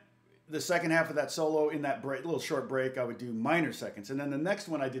then the second half of that solo, in that little short break, I would do minor seconds. And then the next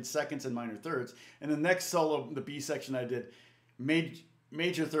one I did seconds and minor thirds. And the next solo, the B section, I did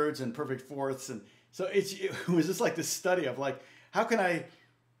major thirds and perfect fourths. And so it was just like this study of like, how can I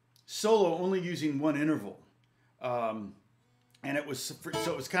solo only using one interval? And it was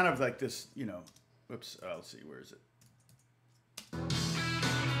kind of like this, whoops, let's see, where is it?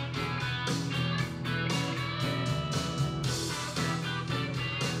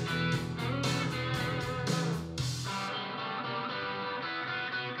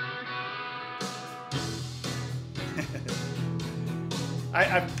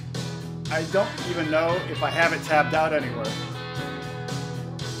 I don't even know if I have it tabbed out anywhere.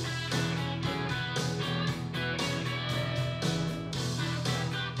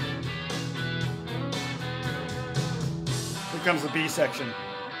 Here comes the B section.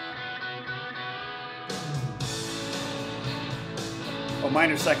 Oh,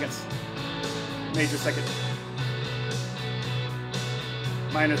 minor seconds. Major second.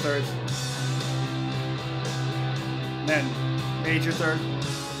 Minor thirds. And then major third,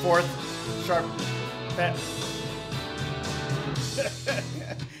 fourth, sharp, fat.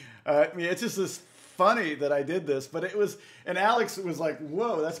 It's just this funny that I did this, but it was, and Alex was like,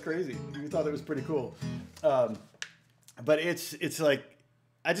 whoa, that's crazy. We thought it was pretty cool. But it's like,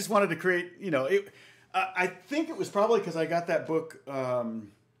 I just wanted to create, I think it was probably because I got that book,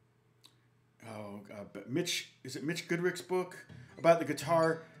 Mitch Goodrick's book about the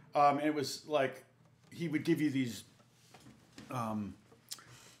guitar. And it was like, he would give you these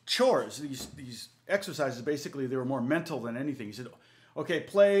chores, these exercises, basically they were more mental than anything. He said, okay,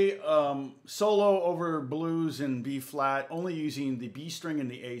 play solo over blues in B flat, only using the B string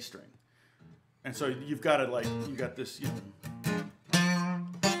and the A string. And so you've got it like, you got this, you know.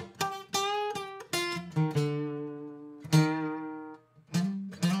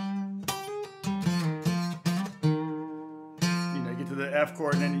 The F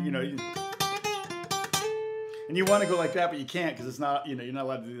chord, and then and you want to go like that, but you can't because it's not, you're not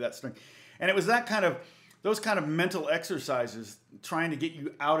allowed to do that string. And it was those kind of mental exercises trying to get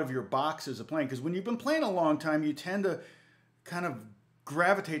you out of your boxes of playing. Because when you've been playing a long time, you tend to kind of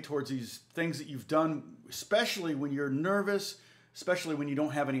gravitate towards these things that you've done, especially when you're nervous, especially when you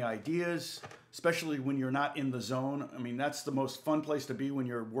don't have any ideas, especially when you're not in the zone. I mean, that's the most fun place to be when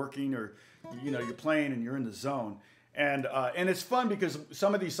you're working or you're playing and you're in the zone. And it's fun because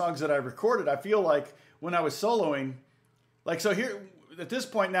some of these songs that I recorded, I feel like when I was soloing, like, so here at this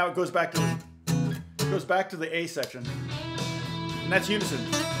point now it goes back to the A section, and that's unison.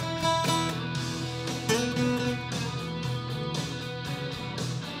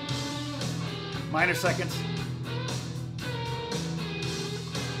 Minor seconds.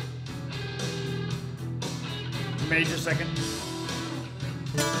 Major second.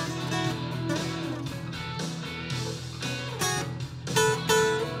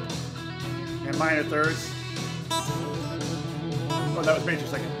 Minor thirds. Oh, that was major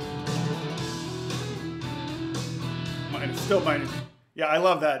second. Minor, still minor. Yeah, I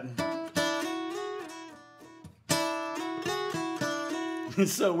love that.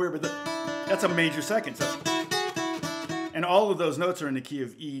 It's so weird, but that's a major second. So. And all of those notes are in the key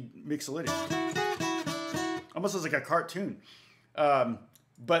of E mixolydian. Almost as like a cartoon.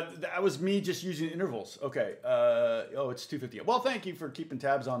 But that was me just using intervals. Okay. Oh, it's 2:50. Well, thank you for keeping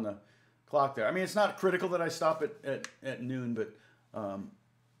tabs on the clock there. I mean, it's not critical that I stop at noon, but I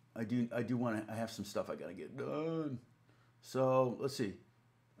do want to. I have some stuff I gotta get done. So let's see.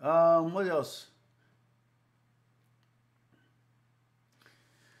 What else?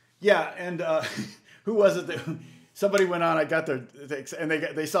 Yeah, and who was it that somebody went on? I got their and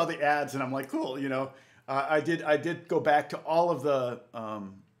they saw the ads, and I'm like, cool, I did go back to all of the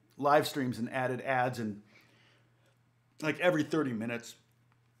live streams and added ads, and like every 30 minutes.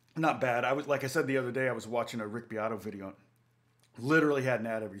 Not bad. I was, like I said the other day, I was watching a Rick Beato video. Literally had an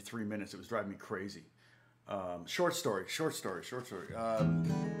ad every 3 minutes. It was driving me crazy. Short story. Let's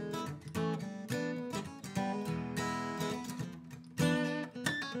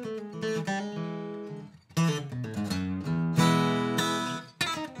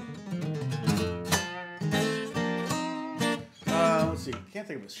see. Can't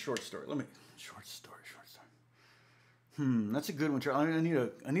think of a short story. Short story. That's a good one, Charlie. I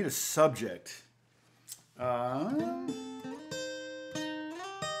need a subject. Okay.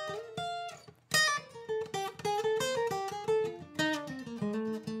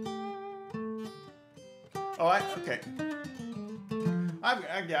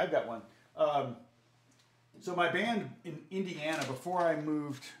 I've got one. So my band in Indiana, before I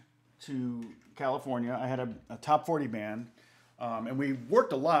moved to California, I had a top 40 band, and we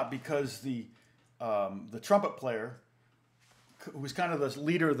worked a lot because the trumpet player, who was kind of the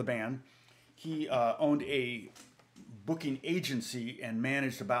leader of the band, he owned a booking agency and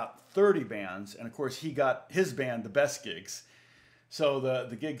managed about 30 bands, and of course he got his band the best gigs. So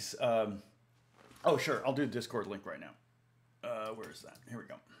the gigs. Oh, sure, I'll do the Discord link right now. Where is that? Here we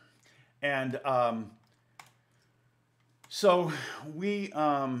go. And so we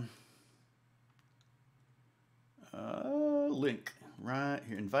link right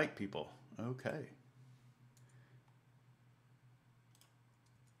here. Invite people. Okay.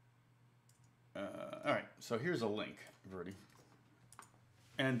 All right. So here's a link, Verdi.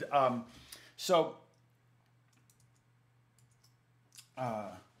 And so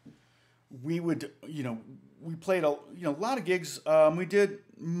we would, we played a lot of gigs. We did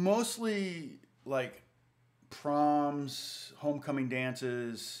mostly like proms, homecoming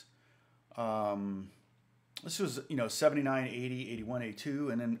dances. This was, 79, 80, 81, 82,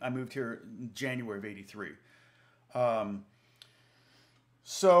 and then I moved here in January of 83.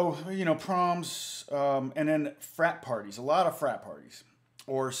 So, proms, and then frat parties, a lot of frat parties,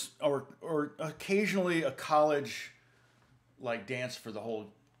 or occasionally a college, like dance for the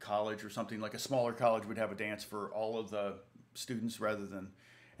whole college or something. Like a smaller college would have a dance for all of the students rather than,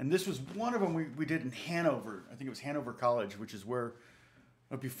 and this was one of them we did in Hanover. I think it was Hanover College, which is where,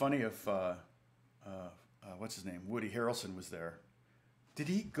 it'd be funny if, what's his name? Woody Harrelson was there. Did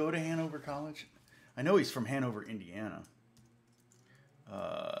he go to Hanover College? I know he's from Hanover, Indiana.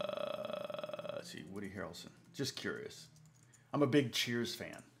 Let's see, Woody Harrelson. Just curious. I'm a big Cheers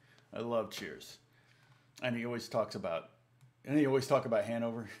fan. I love Cheers. And he always talks about, and he always talk about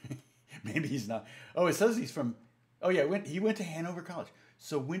Hanover. Maybe he's not. Oh, it says he's from, oh yeah, he went to Hanover College.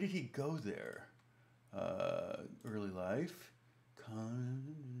 So when did he go there? Early life.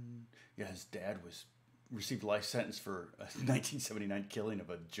 Yeah, his dad received a life sentence for a 1979 killing of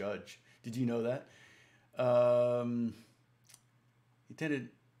a judge. Did you know that? He attended.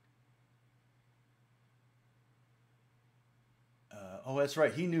 Oh, that's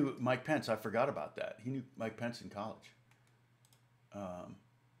right. He knew Mike Pence. I forgot about that. He knew Mike Pence in college.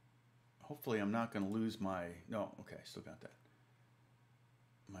 Hopefully, I'm not going to lose my. No, okay, still got that.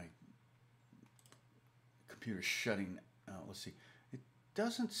 My computer's shutting out. Let's see. It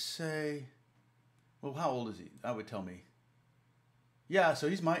doesn't say. Well, how old is he? That would tell me. Yeah, so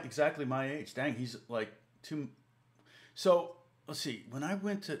he's exactly my age. Dang, he's like two. So let's see. When I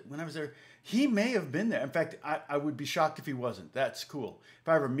was there, he may have been there. In fact, I would be shocked if he wasn't. That's cool. If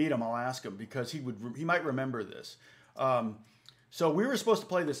I ever meet him, I'll ask him because he might remember this. So we were supposed to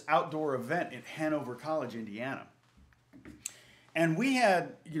play this outdoor event at Hanover College, Indiana. And we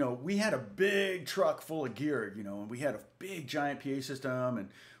had a big truck full of gear, and we had a big giant PA system, and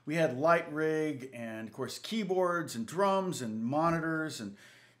we had light rig, and of course keyboards and drums and monitors and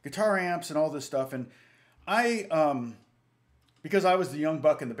guitar amps and all this stuff. And I, because I was the young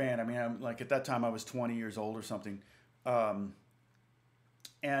buck in the band, I mean, I'm like at that time I was 20 years old or something, the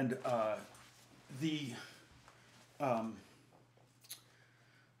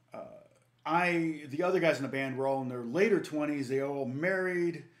other guys in the band were all in their later 20s. They all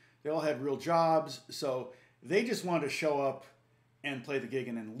married. They all had real jobs. So they just wanted to show up and play the gig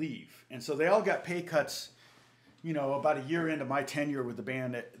and then leave. And so they all got pay cuts, about a year into my tenure with the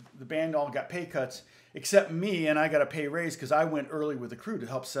band. The band all got pay cuts except me, and I got a pay raise because I went early with the crew to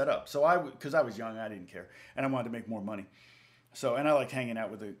help set up. So because I was young, I didn't care. And I wanted to make more money. So, and I liked hanging out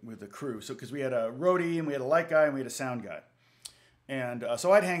with the crew. So, because we had a roadie and we had a light guy and we had a sound guy. And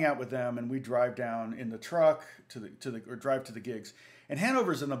so I'd hang out with them, and we'd drive down in the truck or drive to the gigs. And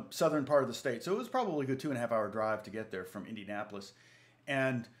Hanover's in the southern part of the state, so it was probably a good 2.5 hour drive to get there from Indianapolis,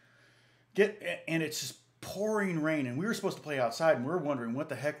 and it's just pouring rain, and we were supposed to play outside, and we were wondering what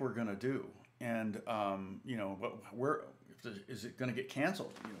the heck we're gonna do, and is it gonna get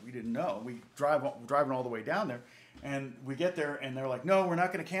canceled? We didn't know. We're driving all the way down there, and we get there, and they're like, no, we're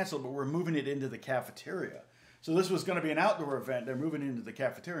not gonna cancel, but we're moving it into the cafeteria. So this was going to be an outdoor event. They're moving into the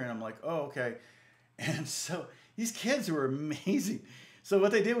cafeteria. And I'm like, oh, okay. And so these kids were amazing. So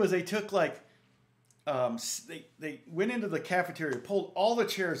what they did was they took they went into the cafeteria, pulled all the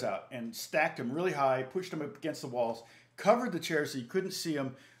chairs out and stacked them really high, pushed them up against the walls, covered the chairs so you couldn't see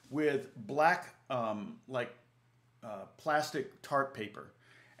them with black plastic tarp paper.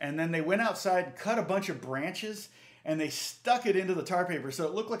 And then they went outside, cut a bunch of branches, and they stuck it into the tarp paper. So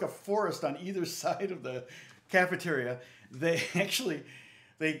it looked like a forest on either side of the cafeteria. They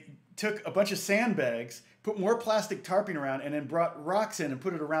took a bunch of sandbags, put more plastic tarping around, and then brought rocks in and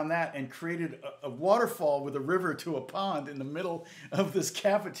put it around that and created a waterfall with a river to a pond in the middle of this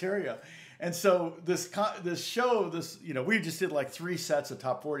cafeteria. And so this show, we just did like 3 sets of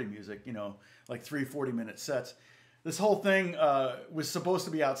top 40 music, like 3 40-minute sets. This whole thing was supposed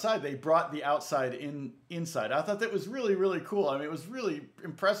to be outside. They brought the outside inside. I thought that was really, really cool. I mean, it was really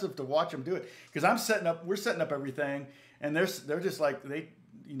impressive to watch them do it because we're setting up everything, and they're just like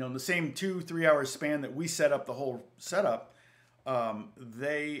in the same 2-3 hour span that we set up the whole setup.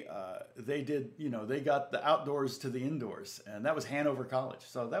 They did, they got the outdoors to the indoors, and that was Hanover College.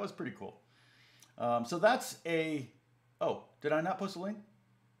 So that was pretty cool. So that's did I not post a link?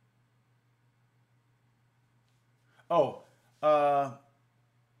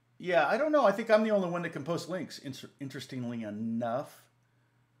 Yeah, I don't know. I think I'm the only one that can post links, interestingly enough.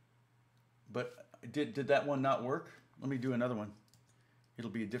 But did that one not work? Let me do another one. It'll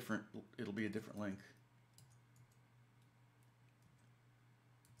be a different link.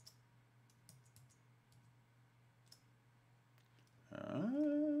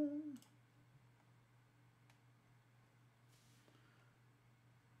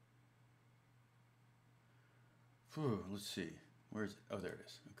 Let's see. Where is it? Oh, there it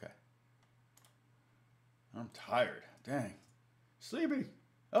is. Okay. I'm tired. Dang. Sleepy.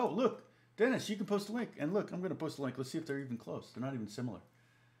 Oh, look. Dennis, you can post a link. And look, I'm going to post a link. Let's see if they're even close. They're not even similar.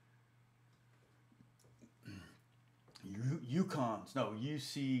 Yukons. No,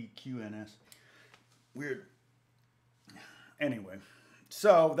 UCQNS. Weird. Anyway.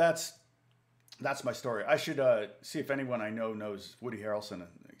 So that's my story. I should see if anyone I know knows Woody Harrelson and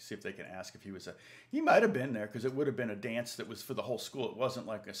see if they can ask if he was he might have been there because it would have been a dance that was for the whole school. It wasn't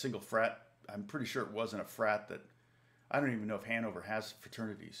like a single frat. I'm pretty sure it wasn't a frat that, I don't even know if Hanover has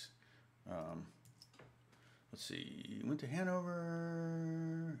fraternities. Um, let's see. Went to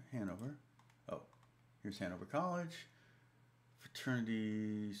Hanover. Oh, here's Hanover College.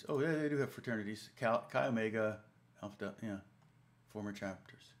 Fraternities. Oh, yeah, they do have fraternities. Chi Omega, Alpha Delta, yeah. Former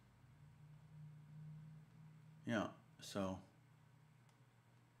chapters. Yeah, so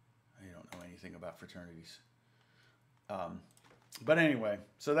I don't know anything about fraternities. But anyway,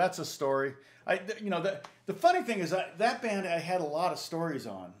 so that's a story. The funny thing is that band I had a lot of stories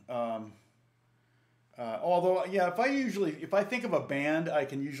on. Although, yeah, if I think of a band, I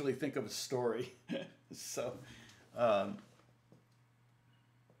can usually think of a story. So,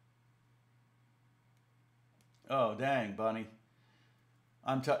 oh dang, Bunny,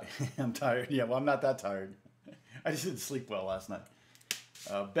 I'm tired. Yeah, well, I'm not that tired. I just didn't sleep well last night.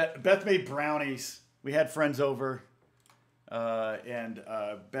 Beth made brownies. We had friends over. And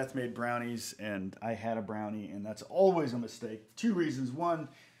Beth made brownies, and I had a brownie, and that's always a mistake. 2 reasons. One,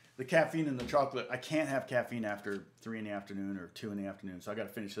 the caffeine in the chocolate. I can't have caffeine after 3 in the afternoon or 2 in the afternoon, so I got to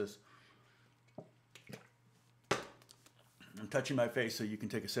finish this. I'm touching my face so you can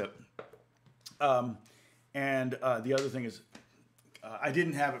take a sip. And the other thing is, I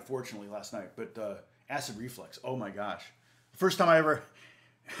didn't have it, fortunately, last night, but acid reflux. Oh, my gosh. First time I ever,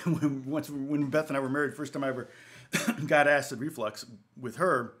 when Beth and I were married, first time I ever got acid reflux with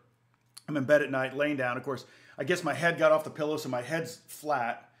her. I'm in bed at night, laying down. Of course, I guess my head got off the pillow, so my head's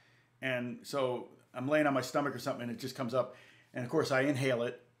flat. And so I'm laying on my stomach or something, and it just comes up. And, of course, I inhale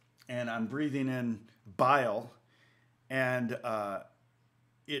it, and I'm breathing in bile. And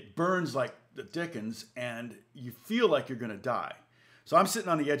it burns like the dickens, and you feel like you're going to die. So I'm sitting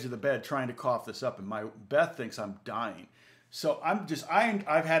on the edge of the bed trying to cough this up, and Beth thinks I'm dying. So I've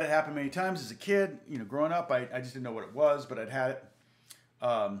had it happen many times as a kid, growing up. I just didn't know what it was, but I'd had it.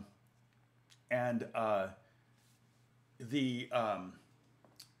 I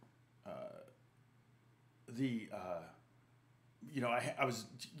was,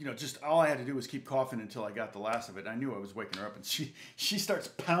 just all I had to do was keep coughing until I got the last of it. I knew I was waking her up, and she starts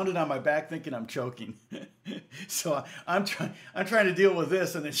pounding on my back thinking I'm choking. So I'm trying to deal with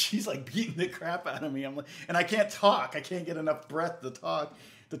this, and then she's like beating the crap out of me. I'm like, and I can't talk. I can't get enough breath to talk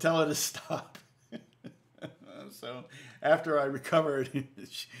to tell her to stop. So after I recovered,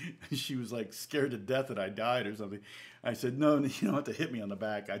 she was like scared to death that I died or something. I said, no, you don't have to hit me on the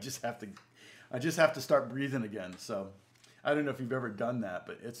back. I just have to start breathing again. So I don't know if you've ever done that,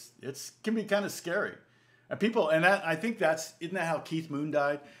 but it's can be kind of scary. And I think isn't that how Keith Moon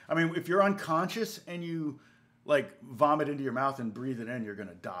died? I mean, if you're unconscious and you like vomit into your mouth and breathe it in, you're going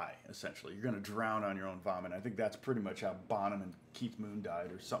to die, essentially. You're going to drown on your own vomit. I think that's pretty much how Bonham and Keith Moon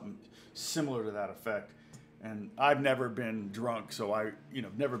died, or something similar to that effect. And I've never been drunk, so I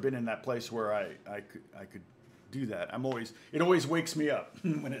never been in that place where I could do that. It always wakes me up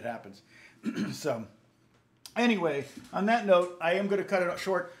when it happens. So anyway, on that note, I am going to cut it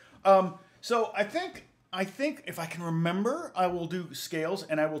short. So I think if I can remember, I will do scales,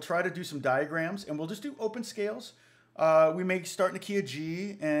 and I will try to do some diagrams, and we'll just do open scales. We may start in the key of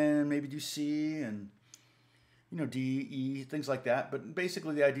G and maybe do C and D, E, things like that. But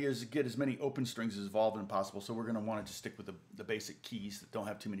basically the idea is to get as many open strings as involved as possible. So we're going to want to just stick with the basic keys that don't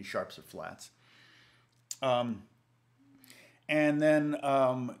have too many sharps or flats. And then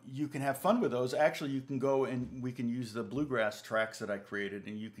you can have fun with those. Actually, you can go and we can use the bluegrass tracks that I created,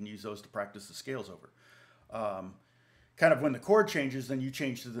 and you can use those to practice the scales over. Kind of when the chord changes, then you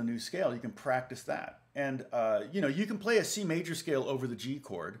change to the new scale. You can practice that. And, you can play a C major scale over the G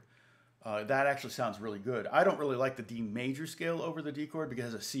chord. That actually sounds really good. I don't really like the D major scale over the D chord because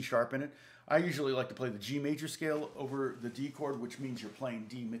it has a C sharp in it. I usually like to play the G major scale over the D chord, which means you're playing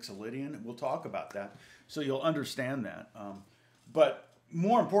D mixolydian. We'll talk about that, so you'll understand that. But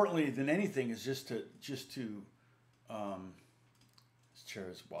more importantly than anything is just to this chair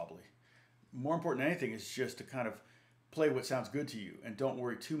is wobbly. More important than anything is just to kind of play what sounds good to you, and don't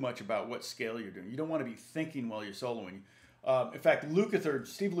worry too much about what scale you're doing. You don't want to be thinking while you're soloing. In fact,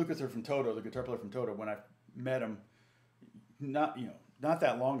 Steve Lukather from Toto, the guitar player from Toto, when I met him, not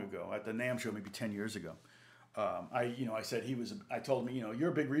that long ago at the NAMM show, maybe 10 years ago, I said I told him, you're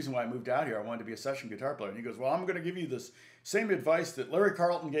a big reason why I moved out here. I wanted to be a session guitar player. And he goes, well, I'm going to give you this same advice that Larry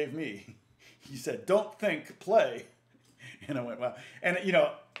Carlton gave me. He said, don't think, play. And I went, wow. And,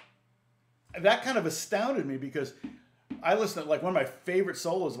 that kind of astounded me because I listen to, like, one of my favorite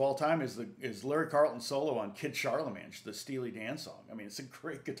solos of all time is Larry Carlton's solo on Kid Charlemagne, the Steely Dan song. I mean, it's a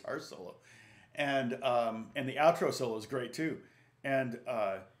great guitar solo. And the outro solo is great too. And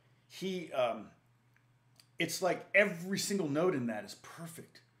it's like every single note in that is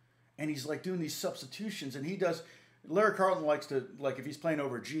perfect. And he's like doing these substitutions, and he does Larry Carlton likes to, like if he's playing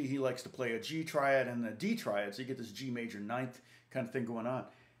over G, he likes to play a G triad and a D triad, so you get this G major ninth kind of thing going on.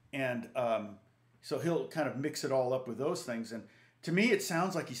 And so he'll kind of mix it all up with those things. And to me, it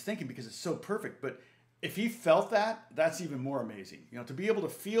sounds like he's thinking because it's so perfect. But if he felt that, that's even more amazing. You know, to be able to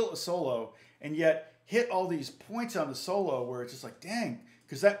feel a solo and yet hit all these points on the solo where it's just like, dang,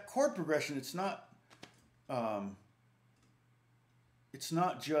 because that chord progression, it's not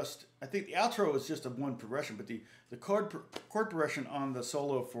just, I think the outro is just a one progression, but the chord progression on the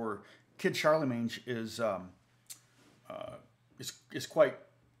solo for Kid Charlemagne is quite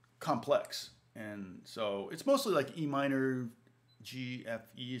complex. And so it's mostly like E minor, G, F,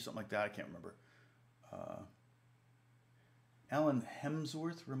 E, something like that. I can't remember. Alan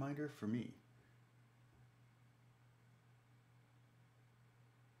Hemsworth, reminder for me.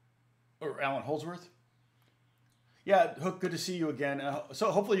 Or Alan Holdsworth. Yeah, Hook, good to see you again.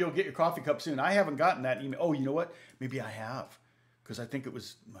 So hopefully you'll get your coffee cup soon. I haven't gotten that email. Oh, you know what? Maybe I have, because I think it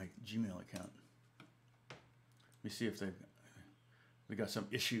was my Gmail account. Let me see if we got some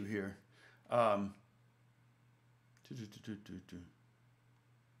issue here. No,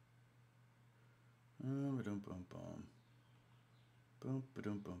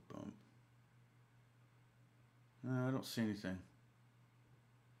 I don't see anything.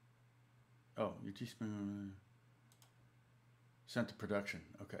 Oh, your teaspoon sent to production.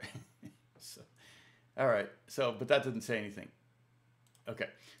 Okay. So, all right. So, but that didn't say anything. Okay.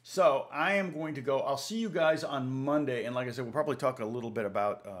 So I am going to go. I'll see you guys on Monday. And like I said, we'll probably talk a little bit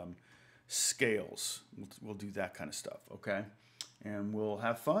about scales. We'll do that kind of stuff. Okay. And we'll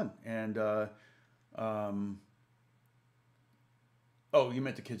have fun. And, oh, you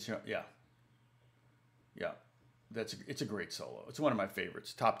meant the kids show? Yeah. Yeah. It's a great solo. It's one of my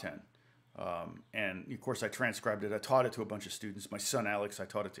favorites. Top 10. And of course I transcribed it. I taught it to a bunch of students. My son, Alex, I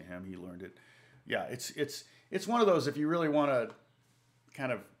taught it to him. He learned it. Yeah. It's one of those, if you really want to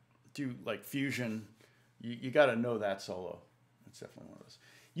kind of do like fusion, you got to know that solo. It's definitely one of those.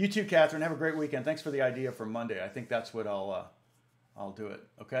 You too, Catherine. Have a great weekend. Thanks for the idea for Monday. I think that's what I'll do it.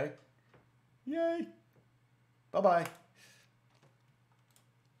 Okay. Yay. Bye-bye.